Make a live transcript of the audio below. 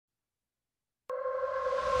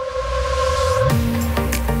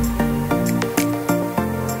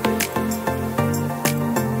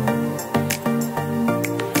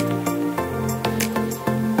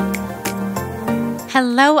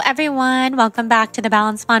Hello, everyone. Welcome back to the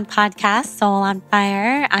Balance Bond podcast, Soul on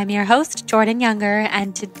Fire. I'm your host, Jordan Younger,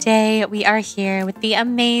 and today we are here with the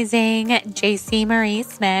amazing Jaci Marie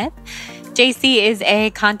Smith. Jaci is a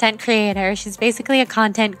content creator. She's basically a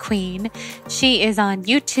content queen. She is on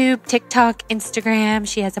YouTube, TikTok, Instagram.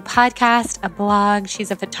 She has a podcast, a blog. She's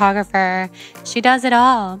a photographer. She does it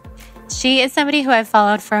all. She is somebody who I've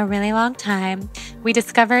followed for a really long time. We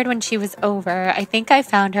discovered when she was over. I think I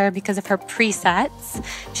found her because of her presets.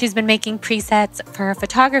 She's been making presets for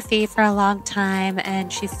photography for a long time,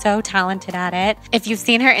 and she's so talented at it. If you've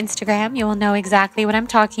seen her Instagram, you will know exactly what I'm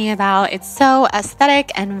talking about. It's so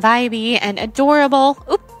aesthetic and vibey and adorable.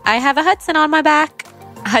 Oop, I have a Hudson on my back.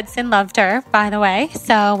 Hudson loved her, by the way.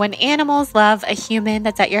 So when animals love a human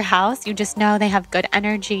that's at your house, you just know they have good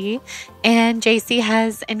energy. And Jaci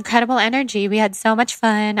has incredible energy. We had so much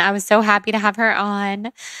fun. I was so happy to have her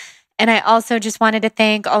on. And I also just wanted to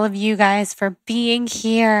thank all of you guys for being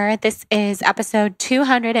here. This is episode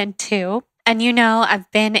 202. And you know,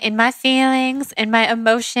 I've been in my feelings and my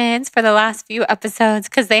emotions for the last few episodes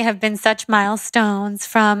because they have been such milestones,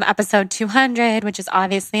 from episode 200, which is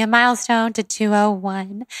obviously a milestone, to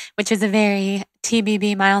 201, which is a very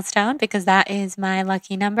TBB milestone because that is my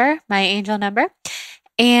lucky number, my angel number,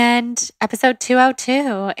 and episode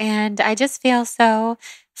 202. And I just feel so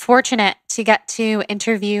fortunate to get to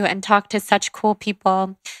interview and talk to such cool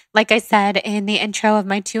people. Like I said in the intro of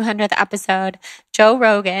my 200th episode, Joe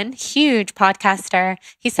Rogan, huge podcaster,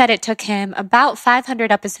 he said it took him about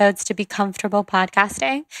 500 episodes to be comfortable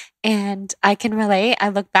podcasting. And I can relate. I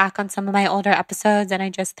look back on some of my older episodes and I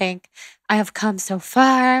just think I have come so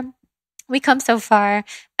far. We come so far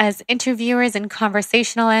as interviewers and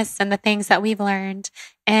conversationalists and the things that we've learned.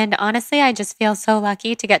 And honestly, I just feel so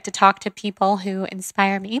lucky to get to talk to people who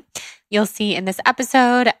inspire me. You'll see in this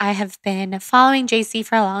episode, I have been following Jaci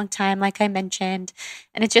for a long time, like I mentioned.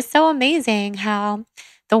 And it's just so amazing how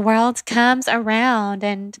the world comes around,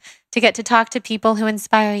 and to get to talk to people who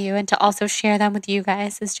inspire you and to also share them with you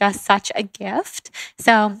guys is just such a gift.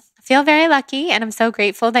 So I feel very lucky, and I'm so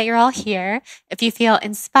grateful that you're all here. If you feel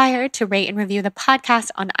inspired to rate and review the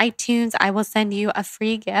podcast on iTunes, I will send you a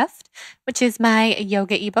free gift, which is my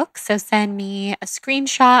yoga ebook. So send me a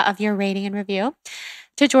screenshot of your rating and review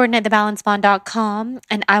to jordan@thebalancebond.com,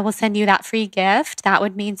 and I will send you that free gift. That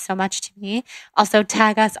would mean so much to me. Also,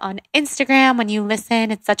 tag us on Instagram when you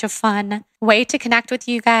listen. It's such a fun way to connect with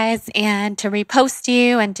you guys and to repost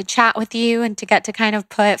you and to chat with you and to get to kind of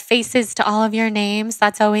put faces to all of your names.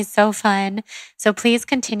 That's always so fun. So please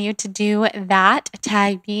continue to do that.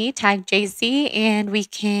 Tag me, tag Jaci, and we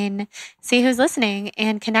can see who's listening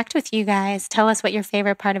and connect with you guys. Tell us what your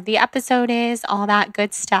favorite part of the episode is, all that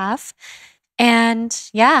good stuff. And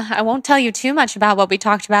yeah, I won't tell you too much about what we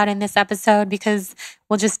talked about in this episode because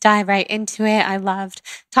we'll just dive right into it. I loved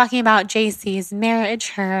talking about Jaci's marriage,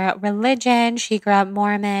 her religion. She grew up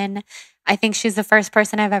Mormon. I think she's the first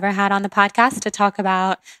person I've ever had on the podcast to talk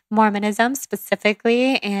about Mormonism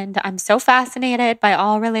specifically. And I'm so fascinated by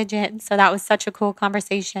all religions. So that was such a cool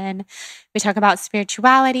conversation. We talk about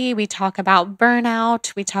spirituality. We talk about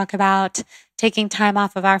burnout. We talk about taking time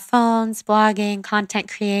off of our phones, blogging, content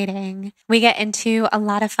creating. We get into a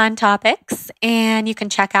lot of fun topics, and you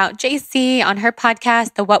can check out Jaci on her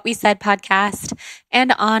podcast, the What We Said podcast,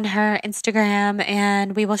 and on her Instagram,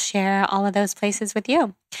 and we will share all of those places with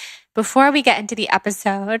you. Before we get into the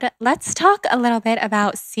episode, let's talk a little bit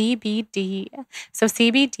about CBD. So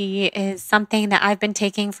CBD is something that I've been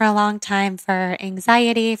taking for a long time for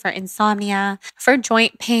anxiety, for insomnia, for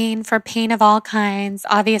joint pain, for pain of all kinds,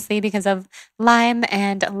 obviously because of Lyme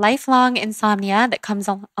and lifelong insomnia that comes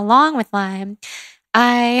along with Lyme.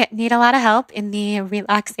 I need a lot of help in the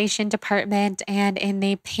relaxation department and in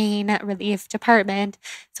the pain relief department.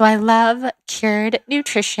 So I love Cured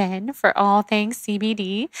Nutrition for all things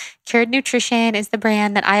CBD. Cured Nutrition is the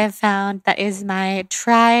brand that I have found that is my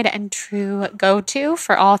tried and true go-to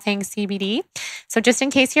for all things CBD. So just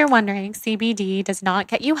in case you're wondering, CBD does not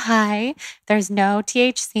get you high. There's no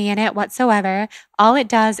THC in it whatsoever. All it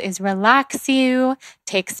does is relax you,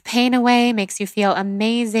 takes pain away, makes you feel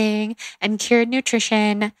amazing, and Cured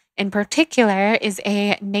Nutrition in particular is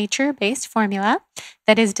a nature-based formula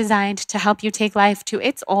that is designed to help you take life to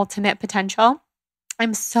its ultimate potential.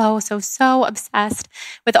 I'm so obsessed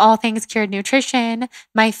with all things Cured Nutrition.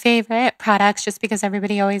 My favorite products, just because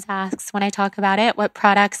everybody always asks when I talk about it, what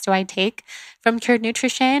products do I take from Cured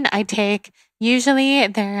Nutrition? I take usually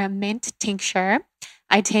their mint tincture.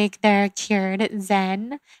 I take their Cured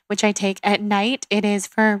Zen, which I take at night. It is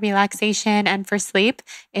for relaxation and for sleep.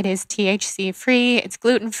 It is THC free, it's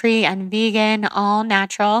gluten free and vegan, all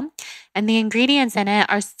natural. And the ingredients in it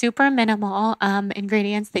are super minimal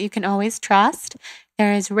ingredients that you can always trust.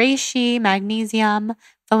 There is reishi, magnesium,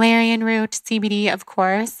 valerian root, CBD, of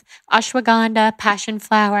course, ashwagandha, passion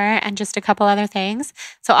flower, and just a couple other things.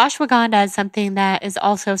 So ashwagandha is something that is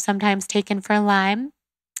also sometimes taken for Lyme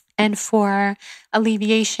and for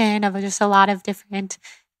alleviation of just a lot of different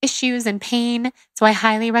issues and pain. So I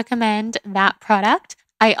highly recommend that product.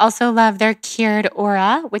 I also love their Cured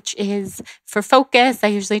Aura, which is for focus. I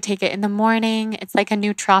usually take it in the morning. It's like a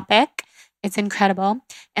nootropic. It's incredible.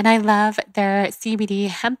 And I love their CBD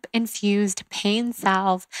hemp infused pain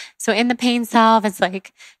salve. So in the pain salve, it's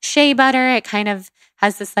like shea butter. It kind of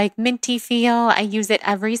has this like minty feel. I use it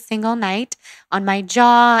every single night on my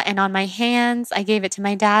jaw and on my hands. I gave it to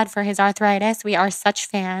my dad for his arthritis. We are such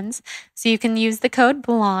fans. So you can use the code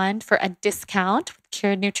BLONDE for a discount with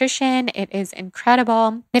Cured Nutrition. It is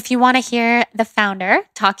incredible. If you want to hear the founder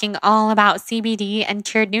talking all about CBD and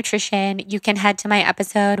Cured Nutrition, you can head to my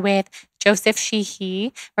episode with Joseph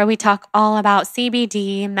Sheehy, where we talk all about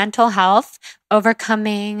CBD, mental health,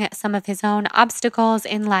 overcoming some of his own obstacles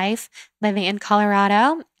in life, living in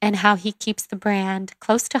Colorado, and how he keeps the brand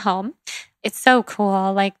close to home. It's so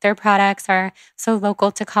cool. Like their products are so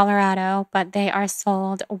local to Colorado, but they are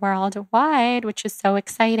sold worldwide, which is so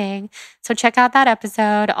exciting. So check out that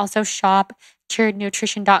episode. Also shop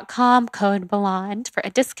curednutrition.com, code BLONDE for a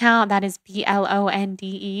discount. That is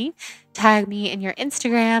BLONDE. Tag me in your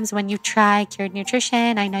Instagrams when you try Cured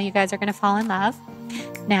Nutrition. I know you guys are going to fall in love.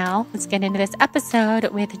 Now, let's get into this episode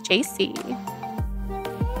with Jaci.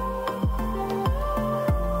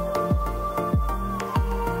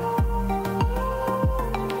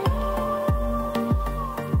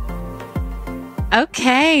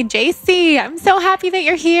 Okay, Jaci, I'm so happy that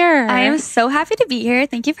you're here. I am so happy to be here.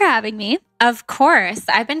 Thank you for having me. Of course.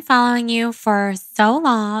 I've been following you for so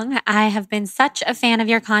long. I have been such a fan of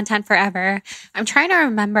your content forever. I'm trying to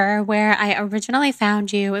remember where I originally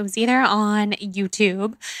found you. It was either on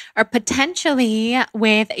YouTube or potentially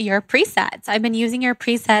with your presets. I've been using your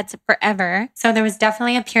presets forever. So there was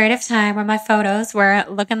definitely a period of time where my photos were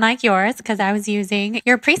looking like yours because I was using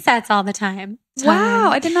your presets all the time. Wow,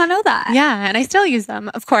 I did not know that. Yeah, and I still use them,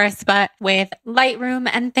 of course, but with Lightroom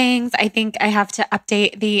and things, I think I have to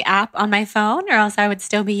update the app on my phone or else I would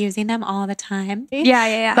still be using them all the time.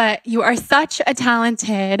 Yeah. But you are such a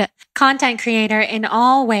talented content creator in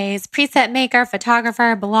all ways, preset maker,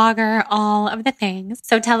 photographer, blogger, all of the things.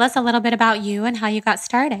 So tell us a little bit about you and how you got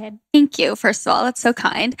started. Thank you. First of all, that's so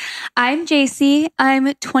kind. I'm Jaci.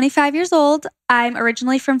 I'm 25 years old. I'm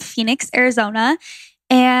originally from Phoenix, Arizona.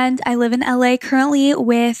 And I live in LA currently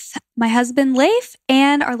with my husband, Leif,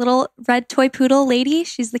 and our little red toy poodle lady.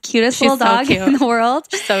 She's the cutest little dog in the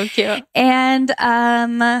world. So cute. And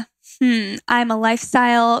I'm a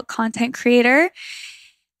lifestyle content creator.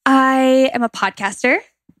 I am a podcaster.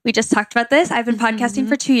 We just talked about this. I've been podcasting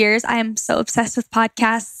for 2 years. I am so obsessed with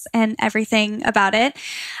podcasts and everything about it.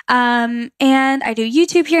 And I do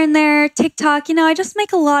YouTube here and there, TikTok. I just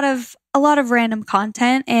make a lot of random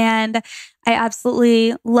content, and I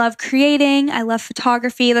absolutely love creating. I love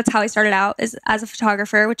photography. That's how I started out as a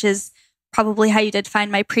photographer, which is probably how you did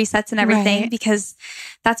find my presets and everything, because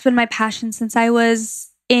that's been my passion since I was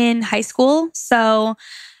in high school. So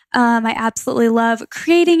I absolutely love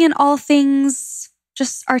creating in all things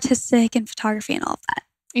just artistic and photography and all of that.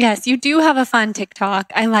 Yes, you do have a fun TikTok.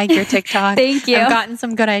 I like your TikTok. Thank you. I've gotten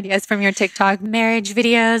some good ideas from your TikTok, marriage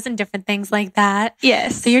videos and different things like that.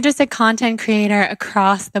 Yes. So you're just a content creator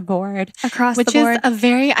across the board. Which is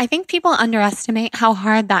I think people underestimate how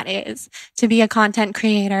hard that is to be a content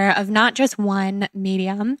creator of not just one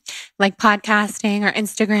medium, like podcasting or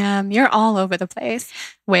Instagram. You're all over the place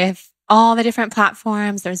with all the different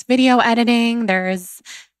platforms. There's video editing.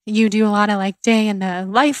 You do a lot of like day in the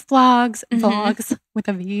life vlogs with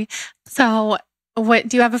a V. So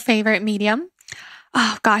do you have a favorite medium?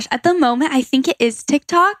 Oh gosh, at the moment, I think it is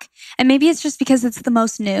TikTok. And maybe it's just because it's the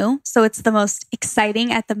most new. So it's the most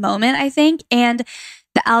exciting at the moment, I think. And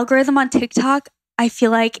the algorithm on TikTok, I feel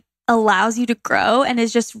like allows you to grow and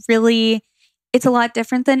is just really, it's a lot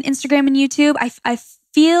different than Instagram and YouTube. I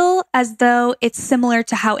feel as though it's similar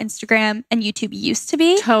to how Instagram and YouTube used to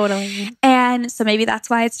be. Totally. And so maybe that's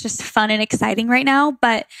why it's just fun and exciting right now.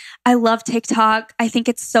 But I love TikTok. I think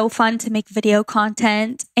it's so fun to make video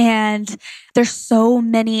content. And there's so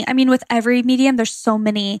many, with every medium, there's so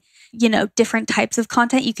many, different types of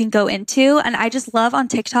content you can go into. And I just love on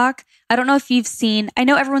TikTok. I don't know if you've seen, I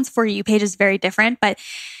know everyone's For You page is very different, but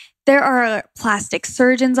There are plastic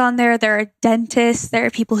surgeons on there. There are dentists. There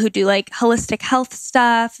are people who do like holistic health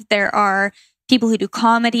stuff. There are people who do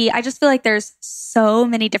comedy. I just feel like there's so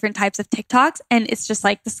many different types of TikToks, and it's just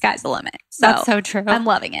like the sky's the limit. So that's so true. I'm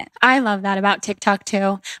loving it. I love that about TikTok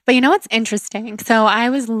too. But you know what's interesting? So I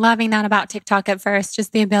was loving that about TikTok at first,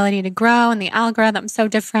 just the ability to grow and the algorithm so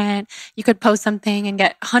different. You could post something and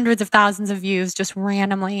get hundreds of thousands of views just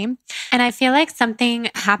randomly. And I feel like something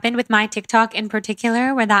happened with my TikTok in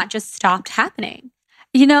particular where that just stopped happening.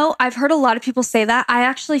 You know, I've heard a lot of people say that. I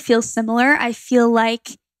actually feel similar. I feel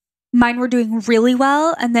like mine were doing really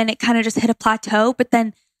well, and then it kind of just hit a plateau. But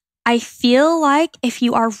then I feel like if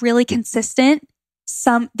you are really consistent,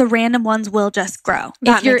 the random ones will just grow.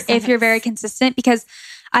 If you're very consistent, because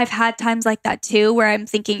I've had times like that too, where I'm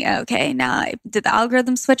thinking, okay, now did the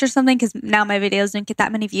algorithm switch or something? Because now my videos don't get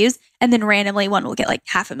that many views, and then randomly one will get like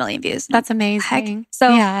 500,000 views. That's amazing. Heck. So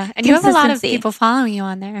yeah, and you have a lot of people following you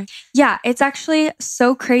on there. Yeah, it's actually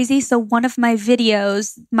so crazy. So one of my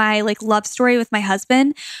videos, my like love story with my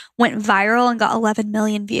husband, went viral and got 11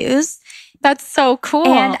 million views. That's so cool.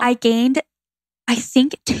 And I gained, I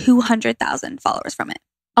think, 200,000 followers from it.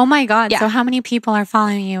 Oh my God. Yeah. So how many people are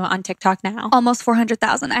following you on TikTok now? Almost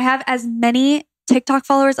 400,000. I have as many TikTok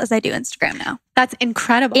followers as I do Instagram now. That's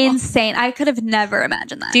incredible. Insane. I could have never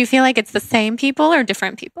imagined that. Do you feel like it's the same people or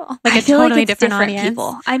different people? Like I a feel totally like it's different different audience?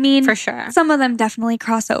 people. I mean, for sure. Some of them definitely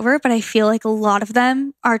cross over, but I feel like a lot of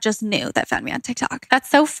them are just new that found me on TikTok. That's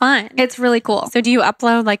so fun. It's really cool. So do you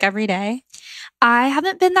upload like every day? I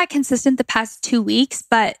haven't been that consistent the past 2 weeks,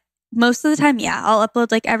 but most of the time, yeah, I'll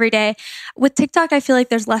upload like every day. With TikTok, I feel like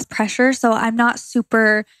there's less pressure. So I'm not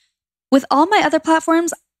super, with all my other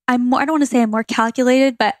platforms, I don't want to say I'm more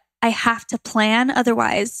calculated, but I have to plan.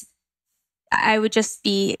 Otherwise, I would just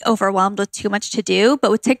be overwhelmed with too much to do. But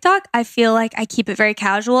with TikTok, I feel like I keep it very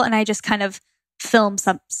casual and I just kind of film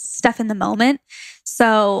some stuff in the moment.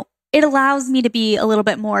 So it allows me to be a little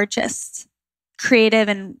bit more just creative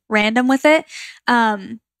and random with it.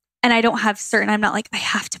 And I don't have I'm not like, I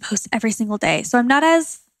have to post every single day. So I'm not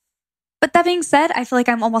but that being said, I feel like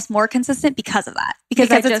I'm almost more consistent because of that.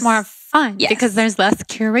 Because it's more fun. Yes. Because there's less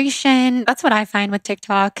curation. That's what I find with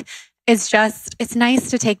TikTok. It's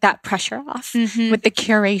nice to take that pressure off with the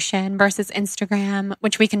curation versus Instagram,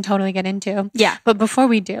 which we can totally get into. Yeah. But before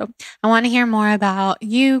we do, I want to hear more about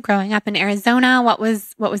you growing up in Arizona. What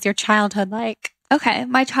was your childhood like? Okay,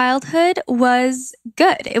 my childhood was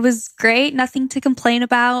good. It was great. Nothing to complain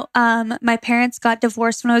about. My parents got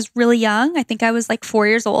divorced when I was really young. I think I was like 4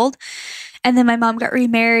 years old. And then my mom got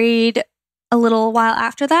remarried a little while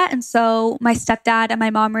after that. And so my stepdad and my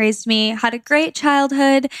mom raised me, had a great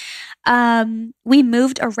childhood. We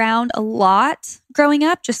moved around a lot growing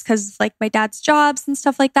up just because of like my dad's jobs and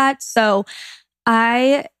stuff like that. So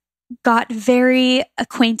I got very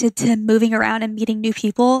acquainted to moving around and meeting new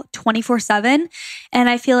people 24/7. And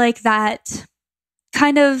I feel like that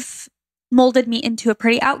kind of molded me into a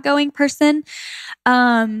pretty outgoing person.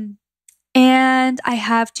 And I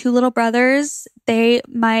have 2 little brothers. The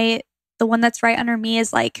one that's right under me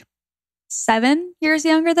is like 7 years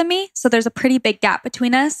younger than me. So there's a pretty big gap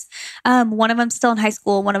between us. One of them's still in high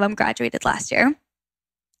school. One of them graduated last year.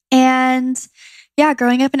 And yeah,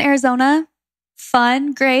 growing up in Arizona,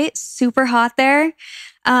 fun, great, super hot there.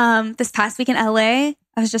 This past week in LA,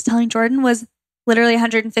 I was just telling Jordan, was literally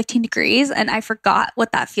 115 degrees, and I forgot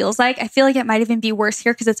what that feels like. I feel like it might even be worse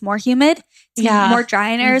here because it's more humid. It's more dry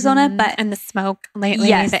in Arizona, but and the smoke lately,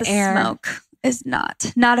 yes, the air smoke is not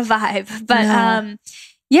a vibe. But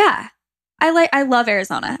yeah, I love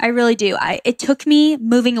Arizona. I really do. It took me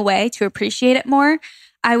moving away to appreciate it more.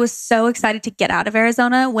 I was so excited to get out of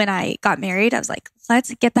Arizona when I got married. I was like,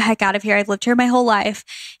 let's get the heck out of here. I've lived here my whole life.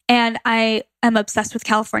 And I am obsessed with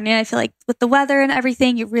California. I feel like with the weather and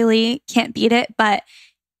everything, you really can't beat it. But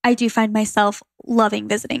I do find myself loving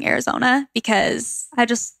visiting Arizona because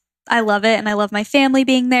I love it. And I love my family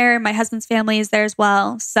being there. My husband's family is there as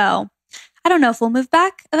well. So I don't know if we'll move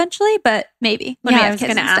back eventually, but maybe when we have kids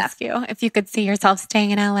and stuff. I was going to ask you if you could see yourself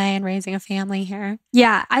staying in LA and raising a family here.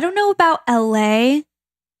 Yeah, I don't know about LA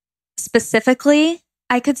specifically.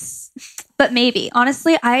 But maybe.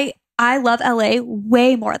 Honestly, I love LA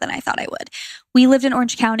way more than I thought I would. We lived in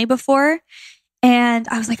Orange County before, and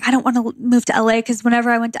I was like, I don't want to move to LA because whenever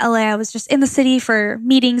I went to LA, I was just in the city for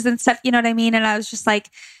meetings and stuff, you know what I mean? And I was just like,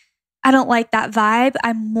 I don't like that vibe.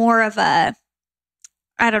 I'm more of I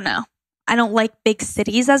don't know. I don't like big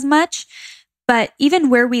cities as much, but even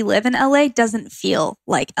where we live in LA doesn't feel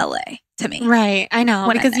like LA to me. Right. I know.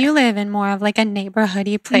 Because you live in more of like a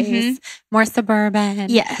neighborhoody place, more suburban.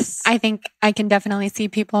 Yes. I think I can definitely see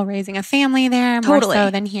people raising a family there more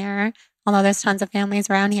so than here. Although there's tons of families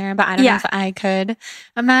around here, but I don't know if I could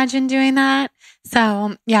imagine doing that.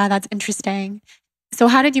 So yeah, that's interesting. So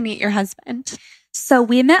how did you meet your husband? So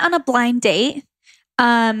we met on a blind date.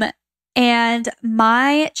 And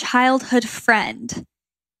my childhood friend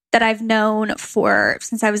that I've known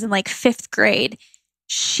since I was in like 5th grade,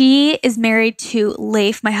 she is married to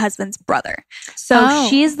Leif, my husband's brother. So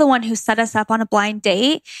she's the one who set us up on a blind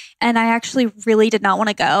date. And I actually really did not want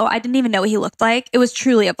to go. I didn't even know what he looked like. It was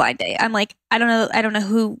truly a blind date. I'm like, I don't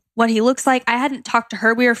know what he looks like. I hadn't talked to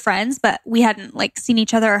her. We were friends, but we hadn't like seen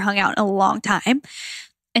each other or hung out in a long time.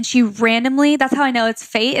 And she randomly, that's how I know it's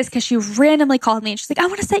fate, is because she randomly called me and she's like, I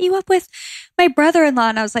want to set you up with my brother-in-law.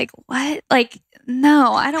 And I was like, what? Like,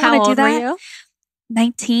 no, I don't want to do that. How old were you?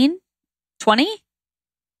 19, 20?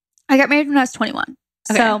 I got married when I was 21.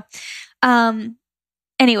 Okay. So,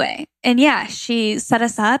 anyway, and yeah, she set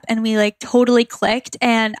us up and we like totally clicked.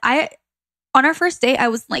 And on our first date, I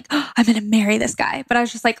was like, oh, I'm going to marry this guy. But I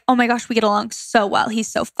was just like, oh my gosh, we get along so well. He's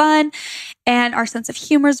so fun. And our sense of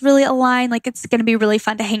humor is really aligned. Like, it's going to be really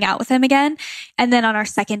fun to hang out with him again. And then on our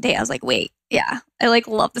second date, I was like, wait, yeah, I like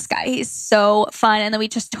love this guy. He's so fun. And then we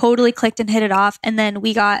just totally clicked and hit it off. And then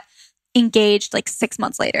we got engaged like 6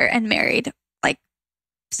 months later and married like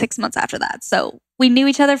 6 months after that. So we knew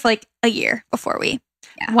each other for like a year before we.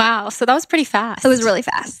 Yeah. Wow. So that was pretty fast. It was really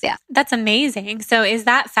fast. Yeah. That's amazing. So is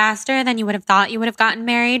that faster than you would have thought you would have gotten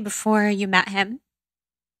married before you met him?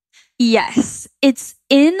 Yes. It's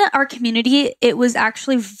in our community. It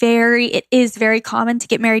is very common to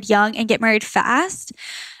get married young and get married fast.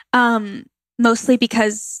 Mostly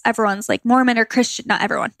because everyone's like Mormon or Christian. Not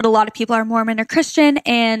everyone, but a lot of people are Mormon or Christian.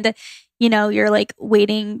 And you're like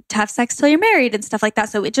waiting to have sex till you're married and stuff like that.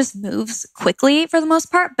 So it just moves quickly for the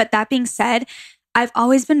most part. But that being said, I've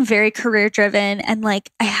always been very career driven, and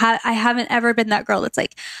like I haven't ever been that girl that's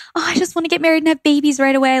like, oh, I just want to get married and have babies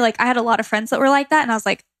right away. Like I had a lot of friends that were like that, and I was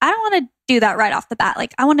like, I don't want to do that right off the bat.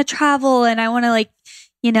 Like I want to travel and I want to like,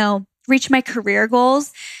 reach my career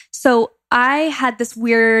goals. So I had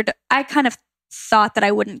I kind of thought that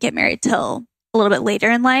I wouldn't get married till a little bit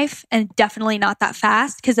later in life, and definitely not that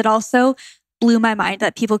fast, because it also blew my mind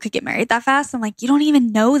that people could get married that fast. I'm like, you don't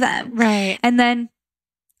even know them. Right. And then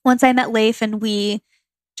once I met Leif and we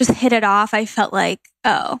just hit it off, I felt like,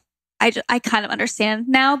 oh, I kind of understand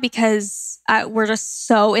now, because we're just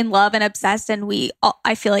so in love and obsessed, and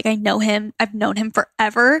I feel like I know him. I've known him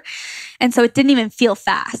forever. And so it didn't even feel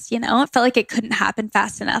fast, It felt like it couldn't happen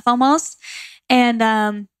fast enough almost.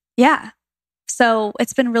 And yeah, so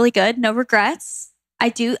it's been really good. No regrets.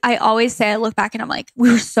 I always say, I look back and I'm like, we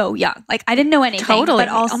were so young. Like I didn't know anything. Totally.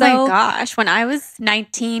 But also, oh my gosh. When I was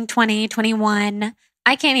 19, 20, 21,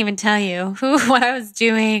 I can't even tell you what I was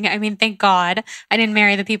doing. I mean, thank God I didn't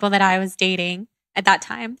marry the people that I was dating at that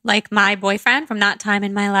time, like my boyfriend from that time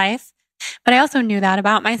in my life. But I also knew that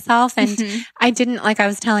about myself. And I didn't, like I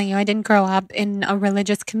was telling you, I didn't grow up in a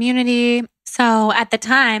religious community. So at the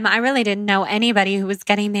time, I really didn't know anybody who was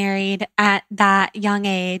getting married at that young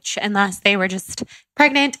age, unless they were just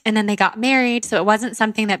pregnant and then they got married. So it wasn't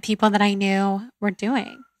something that people that I knew were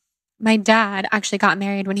doing. My dad actually got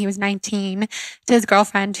married when he was 19 to his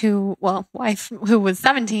girlfriend wife who was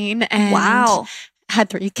 17, and wow, had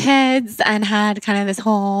 3 kids and had kind of this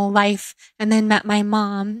whole life, and then met my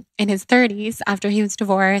mom in his 30s after he was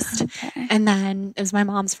divorced. Okay. And then it was my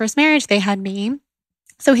mom's first marriage. They had me.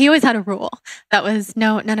 So he always had a rule that was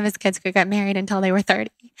none of his kids could get married until they were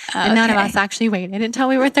 30. And none of us actually waited until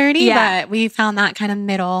we were 30, but we found that kind of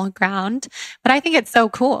middle ground. But I think it's so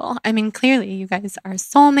cool. I mean, clearly you guys are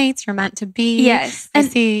soulmates. You're meant to be. Yes. I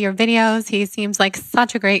see your videos. He seems like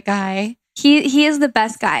such a great guy. He is the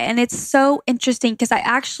best guy. And it's so interesting because I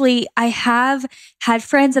have had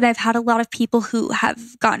friends, and I've had a lot of people who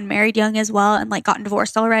have gotten married young as well, and like gotten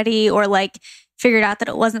divorced already, or like figured out that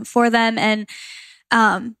it wasn't for them. And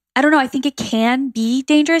I don't know. I think it can be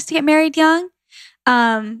dangerous to get married young.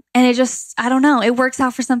 And it just, I don't know. It works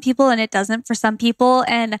out for some people and it doesn't for some people.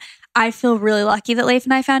 And I feel really lucky that Leif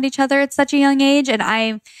and I found each other at such a young age. And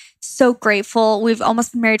I'm so grateful. We've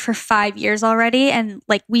almost been married for 5 years already. And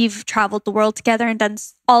like we've traveled the world together and done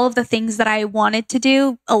all of the things that I wanted to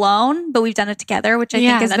do alone, but we've done it together, which I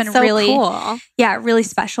think has been so really cool. Yeah, really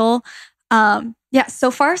special. Yeah,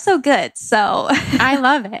 so far so good. So I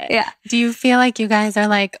love it. Yeah. Do you feel like you guys are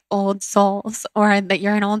like old souls, or that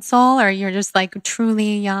you're an old soul, or you're just like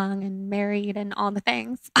truly young and married and all the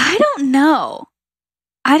things? I don't know.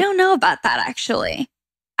 I don't know about that actually.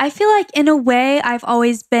 I feel like in a way I've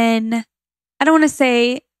always been, I don't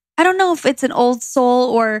know if it's an old soul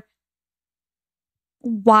or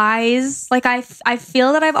wise. Like I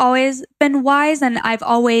feel that I've always been wise, and I've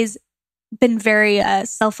always been very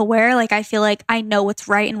self-aware. Like I feel like I know what's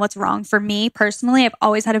right and what's wrong for me personally. I've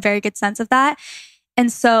always had a very good sense of that.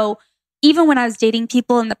 And so even when I was dating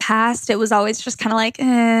people in the past, it was always just kind of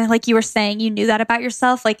like you were saying, you knew that about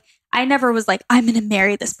yourself. Like I never was like, I'm going to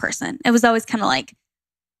marry this person. It was always kind of like,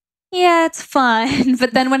 yeah, it's fun.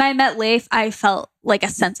 But then when I met Leif, I felt like a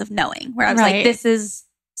sense of knowing where I was like, this is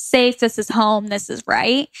safe. This is home. This is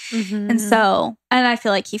right. And so, and I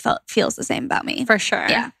feel like he feels the same about me. For sure.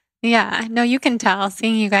 Yeah. Yeah. No, you can tell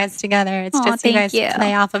seeing you guys together. It's just you guys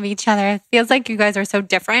play off of each other. It feels like you guys are so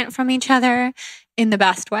different from each other in the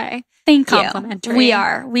best way. Thank you. Complimentary. We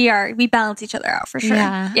are. We balance each other out for sure.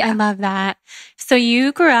 Yeah. I love that. So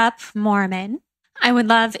you grew up Mormon. I would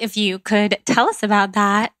love if you could tell us about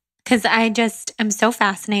that because I just am so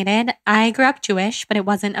fascinated. I grew up Jewish, but it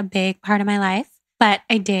wasn't a big part of my life. But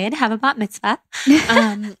I did have a bat mitzvah.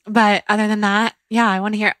 But other than that, I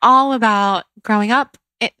want to hear all about growing up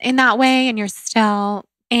in that way. And you're still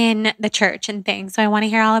in the church and things. So I want to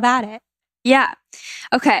hear all about it. Yeah.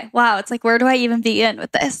 Okay. Wow. It's like, where do I even begin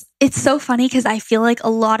with this? It's so funny because I feel like a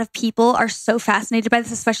lot of people are so fascinated by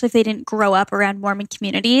this, especially if they didn't grow up around Mormon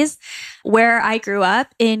communities. Where I grew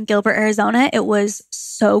up in Gilbert, Arizona, it was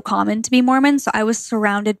so common to be Mormon. So I was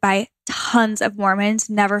surrounded by tons of Mormons.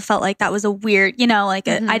 Never felt like that was a weird, I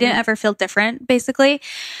didn't ever feel different basically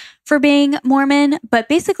for being Mormon. But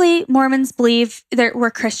basically Mormons believe that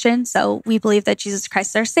we're Christian. So we believe that Jesus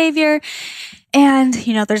Christ is our savior. And,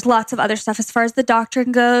 there's lots of other stuff as far as the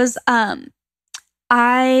doctrine goes.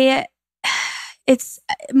 It's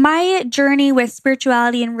my journey with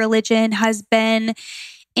spirituality and religion has been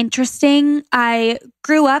interesting. I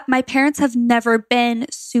grew up, my parents have never been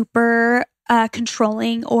super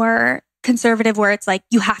controlling or conservative where it's like,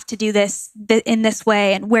 you have to do this in this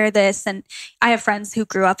way and wear this. And I have friends who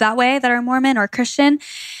grew up that way that are Mormon or Christian.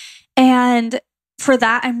 And for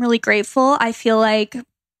that, I'm really grateful. I feel like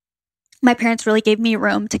my parents really gave me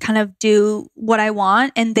room to kind of do what I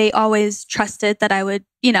want. And they always trusted that I would,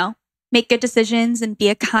 make good decisions and be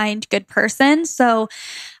a kind, good person. So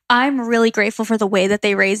I'm really grateful for the way that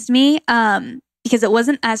they raised me because it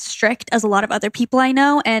wasn't as strict as a lot of other people I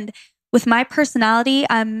know. And with my personality,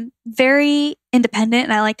 I'm very independent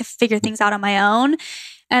and I like to figure things out on my own.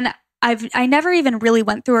 And I never even really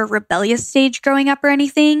went through a rebellious stage growing up or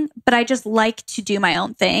anything, but I just like to do my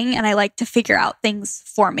own thing and I like to figure out things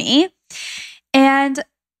for me. And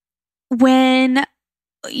when,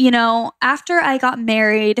 after I got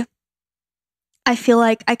married, I feel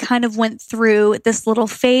like I kind of went through this little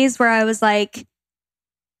phase where I was like,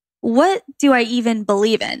 what do I even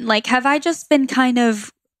believe in? Like, have I just been kind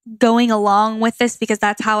of going along with this because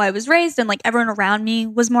that's how I was raised and like everyone around me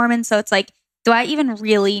was Mormon? So it's like, do I even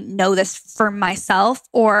really know this for myself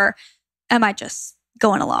or am I just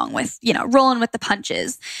going along with, rolling with the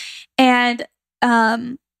punches? And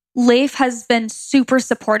Leif has been super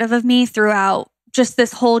supportive of me throughout just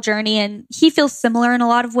this whole journey. And he feels similar in a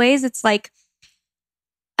lot of ways. It's like,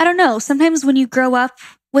 I don't know. Sometimes when you grow up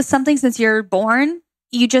with something since you're born,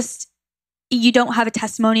 you don't have a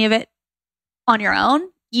testimony of it on your own.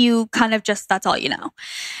 You kind of just, that's all you know.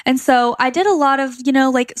 And so I did a lot of,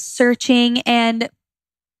 searching, and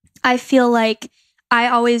I feel like I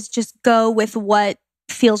always just go with what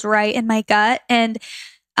feels right in my gut. And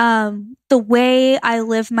the way I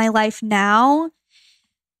live my life now,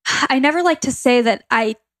 I never like to say that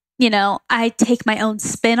I take my own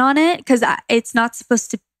spin on it because it's not supposed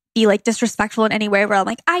to be like disrespectful in any way where I'm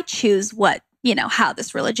like, I choose what, how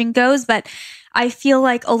this religion goes. But I feel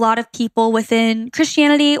like a lot of people within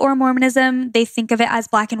Christianity or Mormonism, they think of it as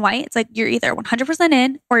black and white. It's like you're either 100%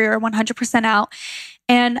 in or you're 100% out.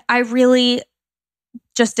 And I really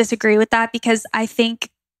just disagree with that because I think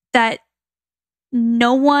that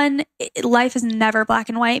life is never black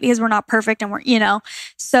and white because we're not perfect and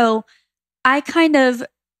so I kind of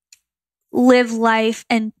live life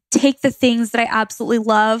and take the things that I absolutely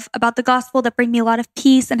love about the gospel that bring me a lot of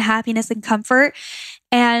peace and happiness and comfort.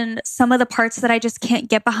 And some of the parts that I just can't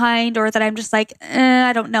get behind or that I'm just like,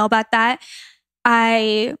 I don't know about that.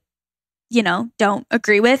 I, don't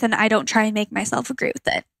agree with, and I don't try and make myself agree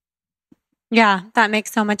with it. Yeah, that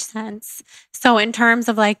makes so much sense. So in terms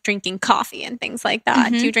of like drinking coffee and things like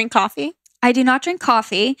that, do you drink coffee? I do not drink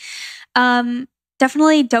coffee.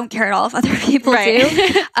 Definitely don't care at all if other people do.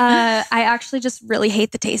 I actually just really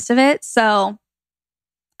hate the taste of it. So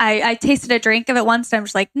I tasted a drink of it once and I'm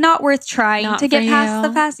just like, not worth trying to get past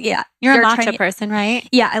the past. Yeah. You're a matcha person, right?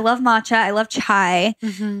 Yeah, I love matcha. I love chai.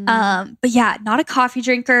 But yeah, not a coffee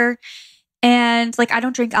drinker. And like, I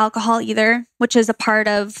don't drink alcohol either, which is a part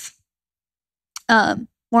of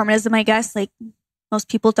Mormonism, I guess. Like most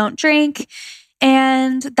people don't drink.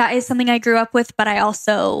 And that is something I grew up with, but I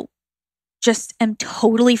also just am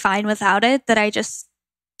totally fine without it, that I just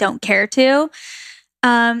don't care to.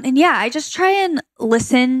 And yeah, I just try and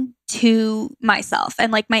listen to myself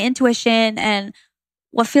and like my intuition and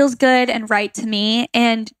what feels good and right to me.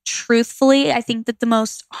 And truthfully, I think that the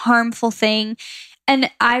most harmful thing, and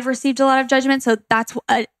I've received a lot of judgment, so that's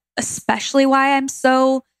especially why I'm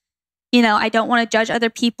so, I don't want to judge other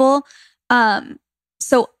people.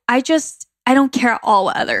 So I don't care at all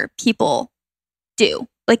what other people do.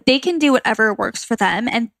 Like they can do whatever works for them.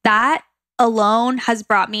 And that alone has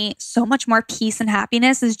brought me so much more peace and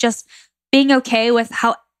happiness, is just being okay with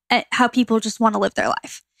how people just want to live their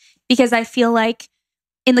life. Because I feel like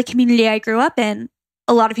in the community I grew up in,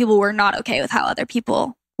 a lot of people were not okay with how other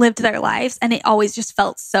people lived their lives. And it always just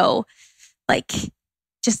felt so like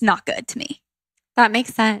just not good to me. That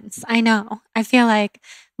makes sense. I know. I feel like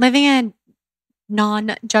living a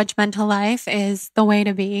non-judgmental life is the way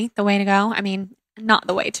to be, the way to go. I mean, not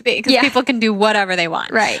the way to be, because people can do whatever they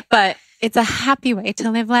want. Right. But it's a happy way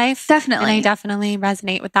to live life. Definitely. And I definitely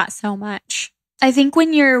resonate with that so much. I think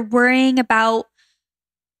when you're worrying about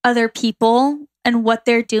other people and what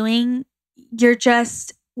they're doing, you're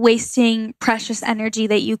just wasting precious energy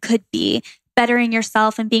that you could be bettering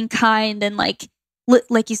yourself and being kind and like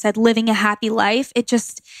you said, living a happy life.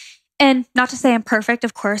 And not to say I'm perfect,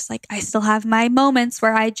 of course, like I still have my moments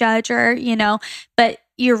where I judge or, but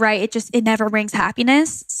you're right. It never brings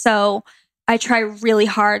happiness. So I try really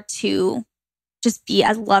hard to just be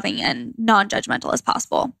as loving and non-judgmental as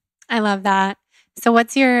possible. I love that. So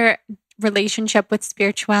what's your relationship with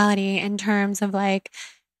spirituality in terms of like,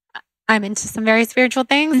 I'm into some very spiritual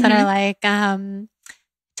things that are like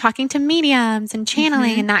talking to mediums and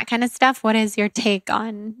channeling and that kind of stuff. What is your take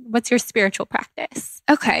on what's your spiritual practice?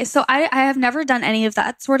 Okay. So I have never done any of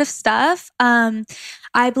that sort of stuff.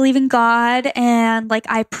 I believe in God and like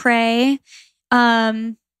I pray.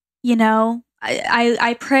 I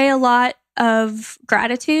pray a lot of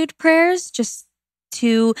gratitude prayers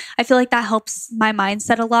I feel like that helps my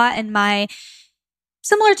mindset a lot, and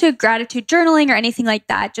similar to gratitude journaling or anything like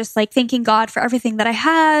that, just like thanking God for everything that I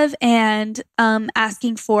have and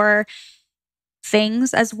asking for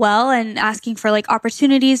things as well, and asking for like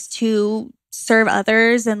opportunities to serve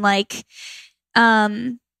others. And like,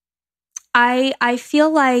 I feel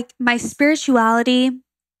like my spirituality,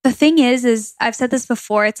 the thing is I've said this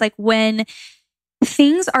before, it's like when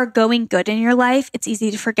things are going good in your life, it's easy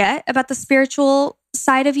to forget about the spiritual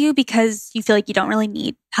side of you because you feel like you don't really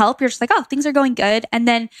need help. You're just like, oh, things are going good. And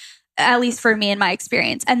then, at least for me in my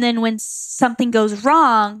experience, and then when something goes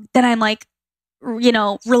wrong, then I'm like,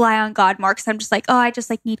 rely on God more, because I'm just like, oh, I just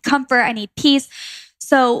like need comfort. I need peace.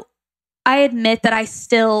 So I admit that I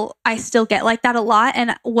still get like that a lot.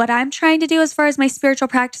 And what I'm trying to do as far as my spiritual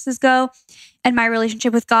practices go and my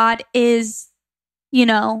relationship with God is,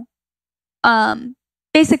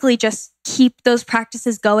 basically just keep those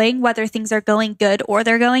practices going, whether things are going good or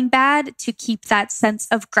they're going bad, to keep that sense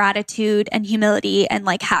of gratitude and humility and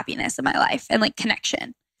like happiness in my life and like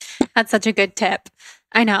connection. That's such a good tip.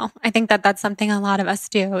 I know. I think that that's something a lot of us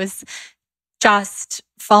do, is just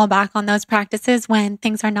fall back on those practices when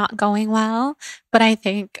things are not going well. But I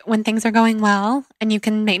think when things are going well and you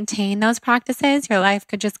can maintain those practices, your life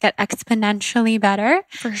could just get exponentially better.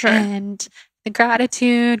 For sure. And the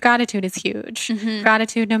gratitude is huge.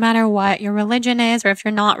 Gratitude, no matter what your religion is, or if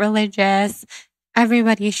you're not religious,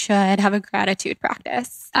 everybody should have a gratitude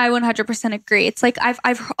practice. I 100% agree. It's like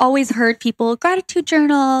I've always heard people, gratitude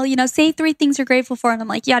journal, say 3 things you're grateful for. And I'm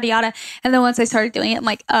like, yada, yada. And then once I started doing it, I'm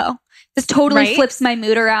like, oh, this totally flips my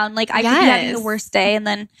mood around. Like I could be having the worst day, and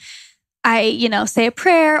then I, say a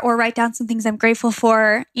prayer or write down some things I'm grateful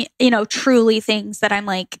for, truly things that I'm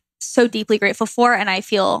like so deeply grateful for. And I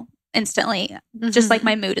feel instantly just like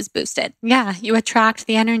my mood is boosted. Yeah. You attract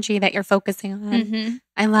the energy that you're focusing on.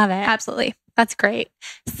 I love it. Absolutely. That's great.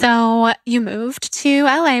 So you moved to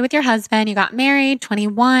LA with your husband. You got married,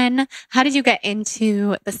 21. How did you get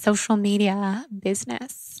into the social media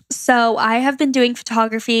business? So I have been doing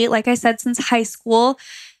photography, like I said, since high school.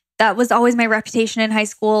 That was always my reputation in high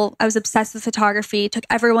school. I was obsessed with photography, took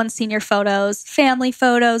everyone's senior photos, family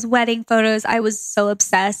photos, wedding photos. I was so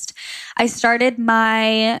obsessed. I started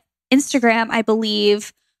my Instagram, I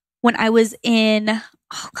believe, when I was I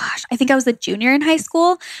think I was a junior in high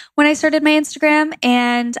school when I started my Instagram.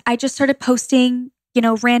 And I just started posting,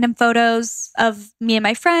 random photos of me and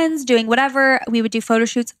my friends doing whatever. We would do photo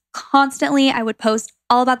shoots constantly. I would post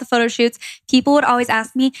all about the photo shoots. People would always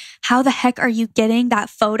ask me, how the heck are you getting that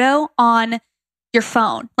photo on your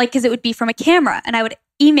phone? Like, because it would be from a camera. And I would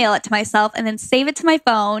email it to myself and then save it to my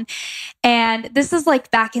phone. And this is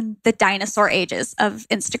like back in the dinosaur ages of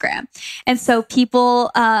Instagram. And so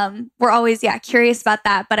people were always, curious about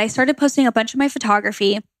that. But I started posting a bunch of my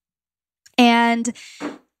photography and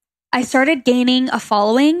I started gaining a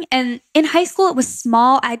following. And in high school, it was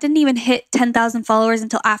small. I didn't even hit 10,000 followers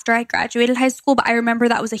until after I graduated high school. But I remember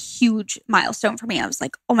that was a huge milestone for me. I was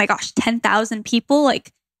like, oh my gosh, 10,000 people?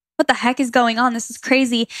 Like, what the heck is going on? This is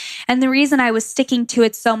crazy. And the reason I was sticking to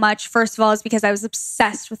it so much, first of all, is because I was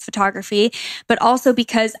obsessed with photography, but also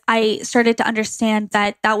because I started to understand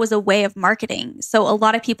that that was a way of marketing. So a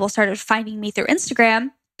lot of people started finding me through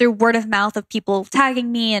Instagram, through word of mouth of people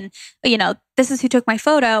tagging me and, this is who took my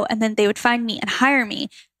photo. And then they would find me and hire me.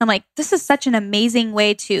 I'm like, this is such an amazing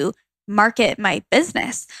way to market my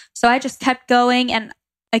business. So I just kept going and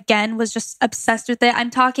again, was just obsessed with it.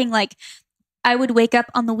 I'm talking like I would wake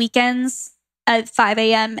up on the weekends at 5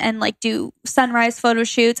 a.m. and like do sunrise photo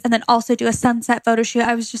shoots and then also do a sunset photo shoot.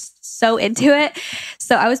 I was just so into it.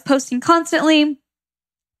 So I was posting constantly.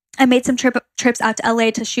 I made some trips out to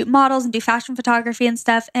LA to shoot models and do fashion photography and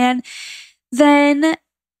stuff. And then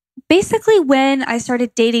basically when I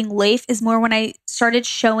started dating Leif is more when I started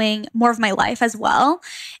showing more of my life as well.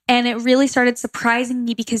 And it really started surprising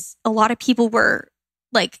me because a lot of people were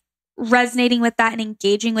like resonating with that and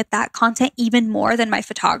engaging with that content even more than my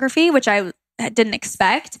photography, which I didn't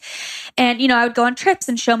expect. And, I would go on trips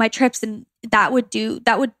and show my trips and that would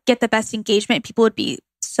get the best engagement. People would be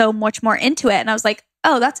so much more into it. And I was like,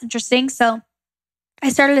 oh, that's interesting. So I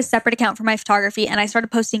started a separate account for my photography and I started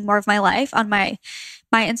posting more of my life on my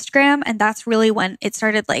Instagram. And that's really when it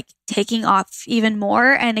started like taking off even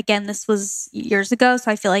more. And again, this was years ago. So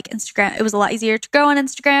I feel like Instagram, it was a lot easier to grow on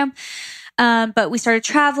Instagram. But we started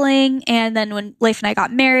traveling. And then when Leif and I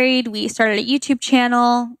got married, we started a YouTube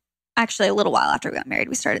channel. Actually, a little while after we got married,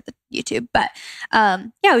 we started the YouTube. But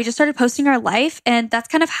we just started posting our life. And that's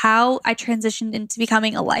kind of how I transitioned into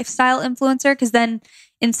becoming a lifestyle influencer. Because then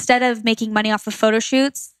instead of making money off of photo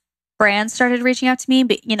shoots, brands started reaching out to me,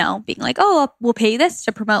 but, being like, oh, we'll pay you this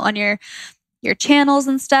to promote on your channels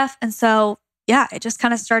and stuff. And so, it just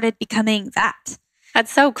kind of started becoming that.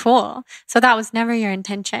 That's so cool. So that was never your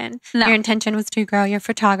intention. No. Your intention was to grow your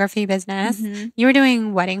photography business. Mm-hmm. You were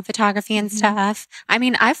doing wedding photography and stuff. I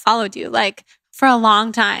mean, I followed you like for a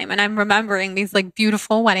long time and I'm remembering these like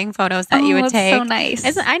beautiful wedding photos that you would take. So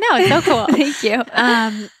nice. I know, it's so cool. Thank you.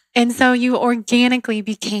 And so you organically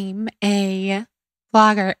became a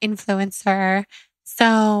blogger, influencer.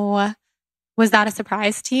 So was that a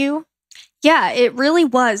surprise to you? Yeah, it really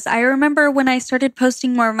was. I remember when I started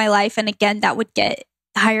posting more of my life, and again, that would get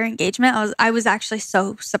higher engagement. I was actually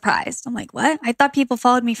so surprised. I'm like, what? I thought people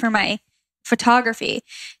followed me for my photography.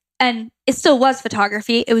 And it still was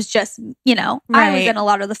photography. It was just, right. I was in a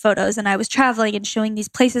lot of the photos and I was traveling and showing these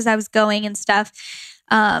places I was going and stuff.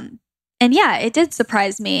 And it did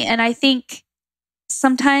surprise me. And I think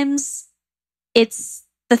sometimes it's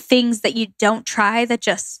the things that you don't try that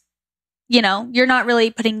just, you're not really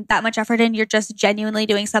putting that much effort in. You're just genuinely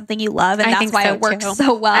doing something you love. And that's why it works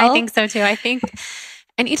so well. I think so too. I think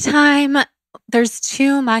anytime there's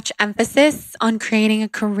too much emphasis on creating a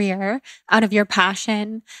career out of your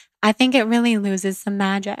passion, I think it really loses some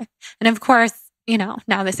magic. And of course,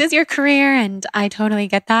 now this is your career and I totally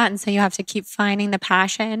get that. And so you have to keep finding the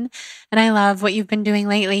passion. And I love what you've been doing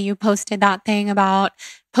lately. You posted that thing about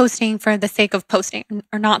posting for the sake of posting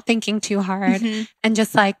or not thinking too hard and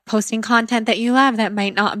just like posting content that you love that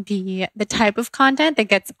might not be the type of content that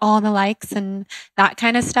gets all the likes and that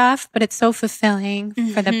kind of stuff, but it's so fulfilling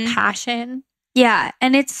for the passion. Yeah.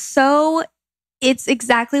 And it's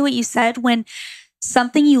exactly what you said. When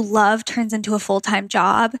something you love turns into a full-time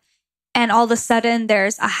job and all of a sudden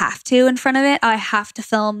there's a have to in front of it. I have to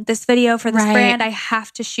film this video for this brand. I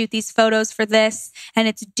have to shoot these photos for this and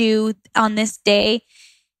it's due on this day.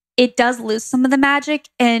 It does lose some of the magic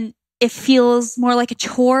and it feels more like a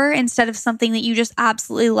chore instead of something that you just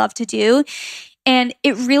absolutely love to do. And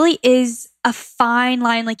it really is a fine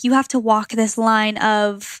line. Like you have to walk this line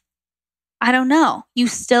of, I don't know, you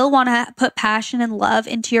still want to put passion and love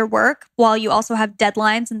into your work while you also have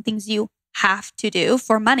deadlines and things you have to do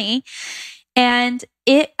for money. And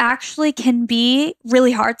it actually can be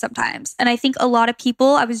really hard sometimes. And I think a lot of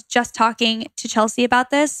people, I was just talking to Chelsea about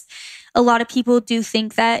this, a lot of people do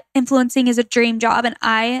think that influencing is a dream job. And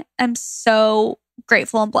I am so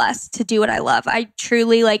grateful and blessed to do what I love. I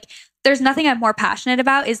truly there's nothing I'm more passionate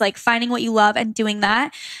about is like finding what you love and doing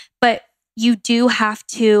that. But you do have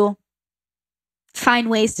to find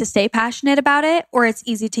ways to stay passionate about it or it's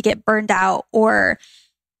easy to get burned out or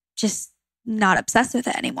just not obsessed with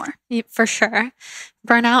it anymore. For sure.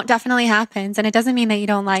 Burnout definitely happens. And it doesn't mean that you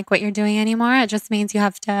don't like what you're doing anymore. It just means you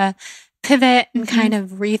have to pivot and kind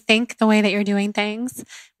of rethink the way that you're doing things,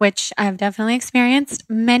 which I've definitely experienced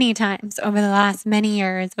many times over the last many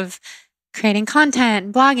years of creating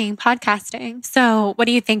content, blogging, podcasting. So what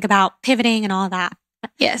do you think about pivoting and all that?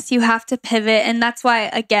 Yes, you have to pivot. And that's why,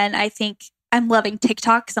 again, I think I'm loving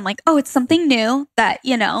TikTok because I'm like, oh, it's something new that,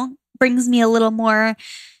 brings me a little more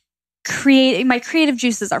my creative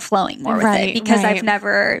juices are flowing more with it because I've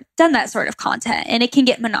never done that sort of content, and it can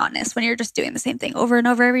get monotonous when you're just doing the same thing over and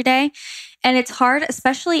over every day. And it's hard,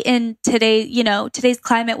 especially in today's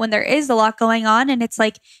climate when there is a lot going on, and it's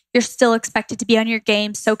like you're still expected to be on your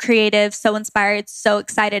game, so creative, so inspired, so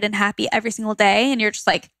excited and happy every single day. And you're just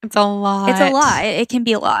like, it's a lot. It can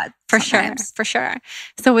be a lot. For sure.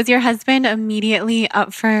 So was your husband immediately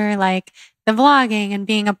up for like the vlogging and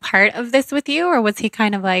being a part of this with you, or was he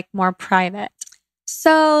kind of like more private?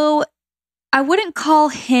 So I wouldn't call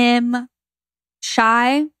him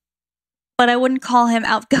shy, but I wouldn't call him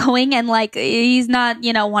outgoing, and like he's not,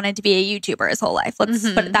 wanted to be a YouTuber his whole life.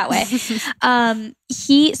 Let's put it that way.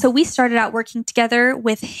 So we started out working together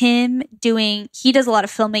with him he does a lot of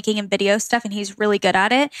filmmaking and video stuff, and he's really good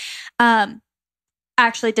at it. I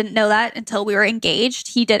actually didn't know that until we were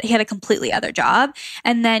engaged. He had a completely other job.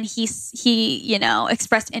 And then he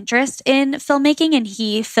expressed interest in filmmaking, and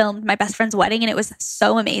he filmed my best friend's wedding, and it was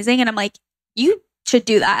so amazing. And I'm like, you should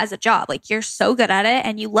do that as a job. Like, you're so good at it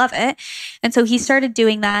and you love it. And so he started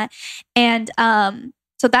doing that. And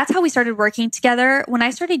so that's how we started working together. When I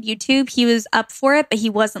started YouTube, he was up for it, but he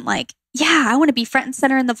wasn't like, yeah, I want to be front and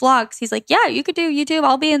center in the vlogs. He's like, yeah, you could do YouTube.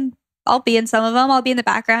 I'll be in some of them. I'll be in the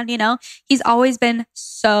background, He's always been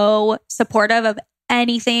so supportive of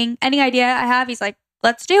anything, any idea I have. He's like,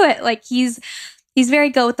 let's do it. Like he's very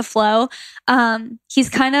go with the flow.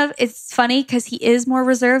 It's funny because he is more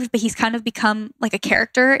reserved, but he's kind of become like a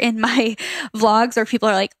character in my vlogs where people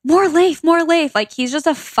are like, more Leif. Like he's just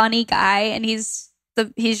a funny guy, and he's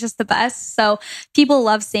just the best. So people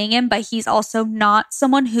love seeing him, but he's also not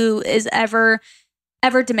someone who is ever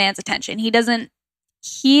demands attention. He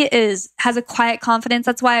has a quiet confidence.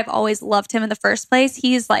 That's why I've always loved him in the first place.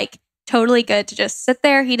 He's like totally good to just sit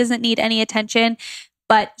there. He doesn't need any attention,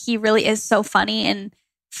 but he really is so funny and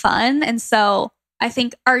fun. And so I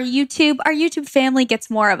think our YouTube family gets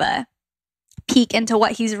more of a peek into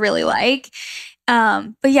what he's really like.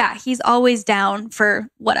 But yeah, he's always down for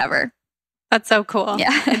whatever. That's so cool.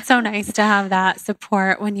 Yeah. It's so nice to have that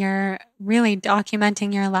support when you're really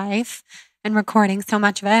documenting your life and recording so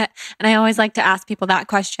much of it. And I always like to ask people that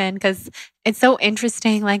question because it's so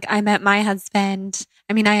interesting. Like I met my husband.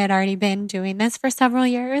 I had already been doing this for several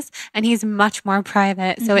years, and he's much more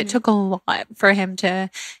private. So it took a lot for him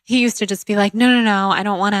he used to just be like, no, I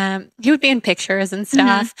don't want to, he would be in pictures and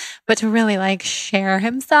stuff, but to really like share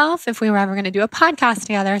himself, if we were ever going to do a podcast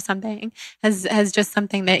together or something, has just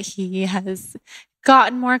something that he has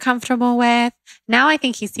gotten more comfortable with. Now I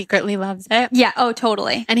think he secretly loves it. Yeah. Oh,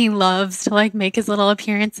 totally. And he loves to like make his little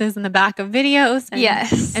appearances in the back of videos. And,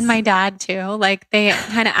 yes. And my dad too. Like they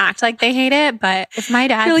kind of act like they hate it, but if my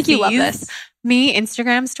dad sees you love this. Me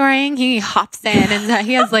Instagram storying, he hops in and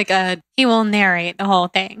he has he will narrate the whole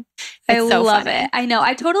thing. I love it. I know.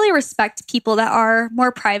 I totally respect people that are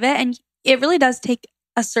more private, and it really does take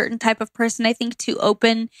a certain type of person, I think, to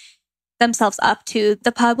open themselves up to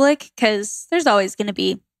the public, because there's always going to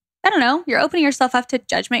be, I don't know, you're opening yourself up to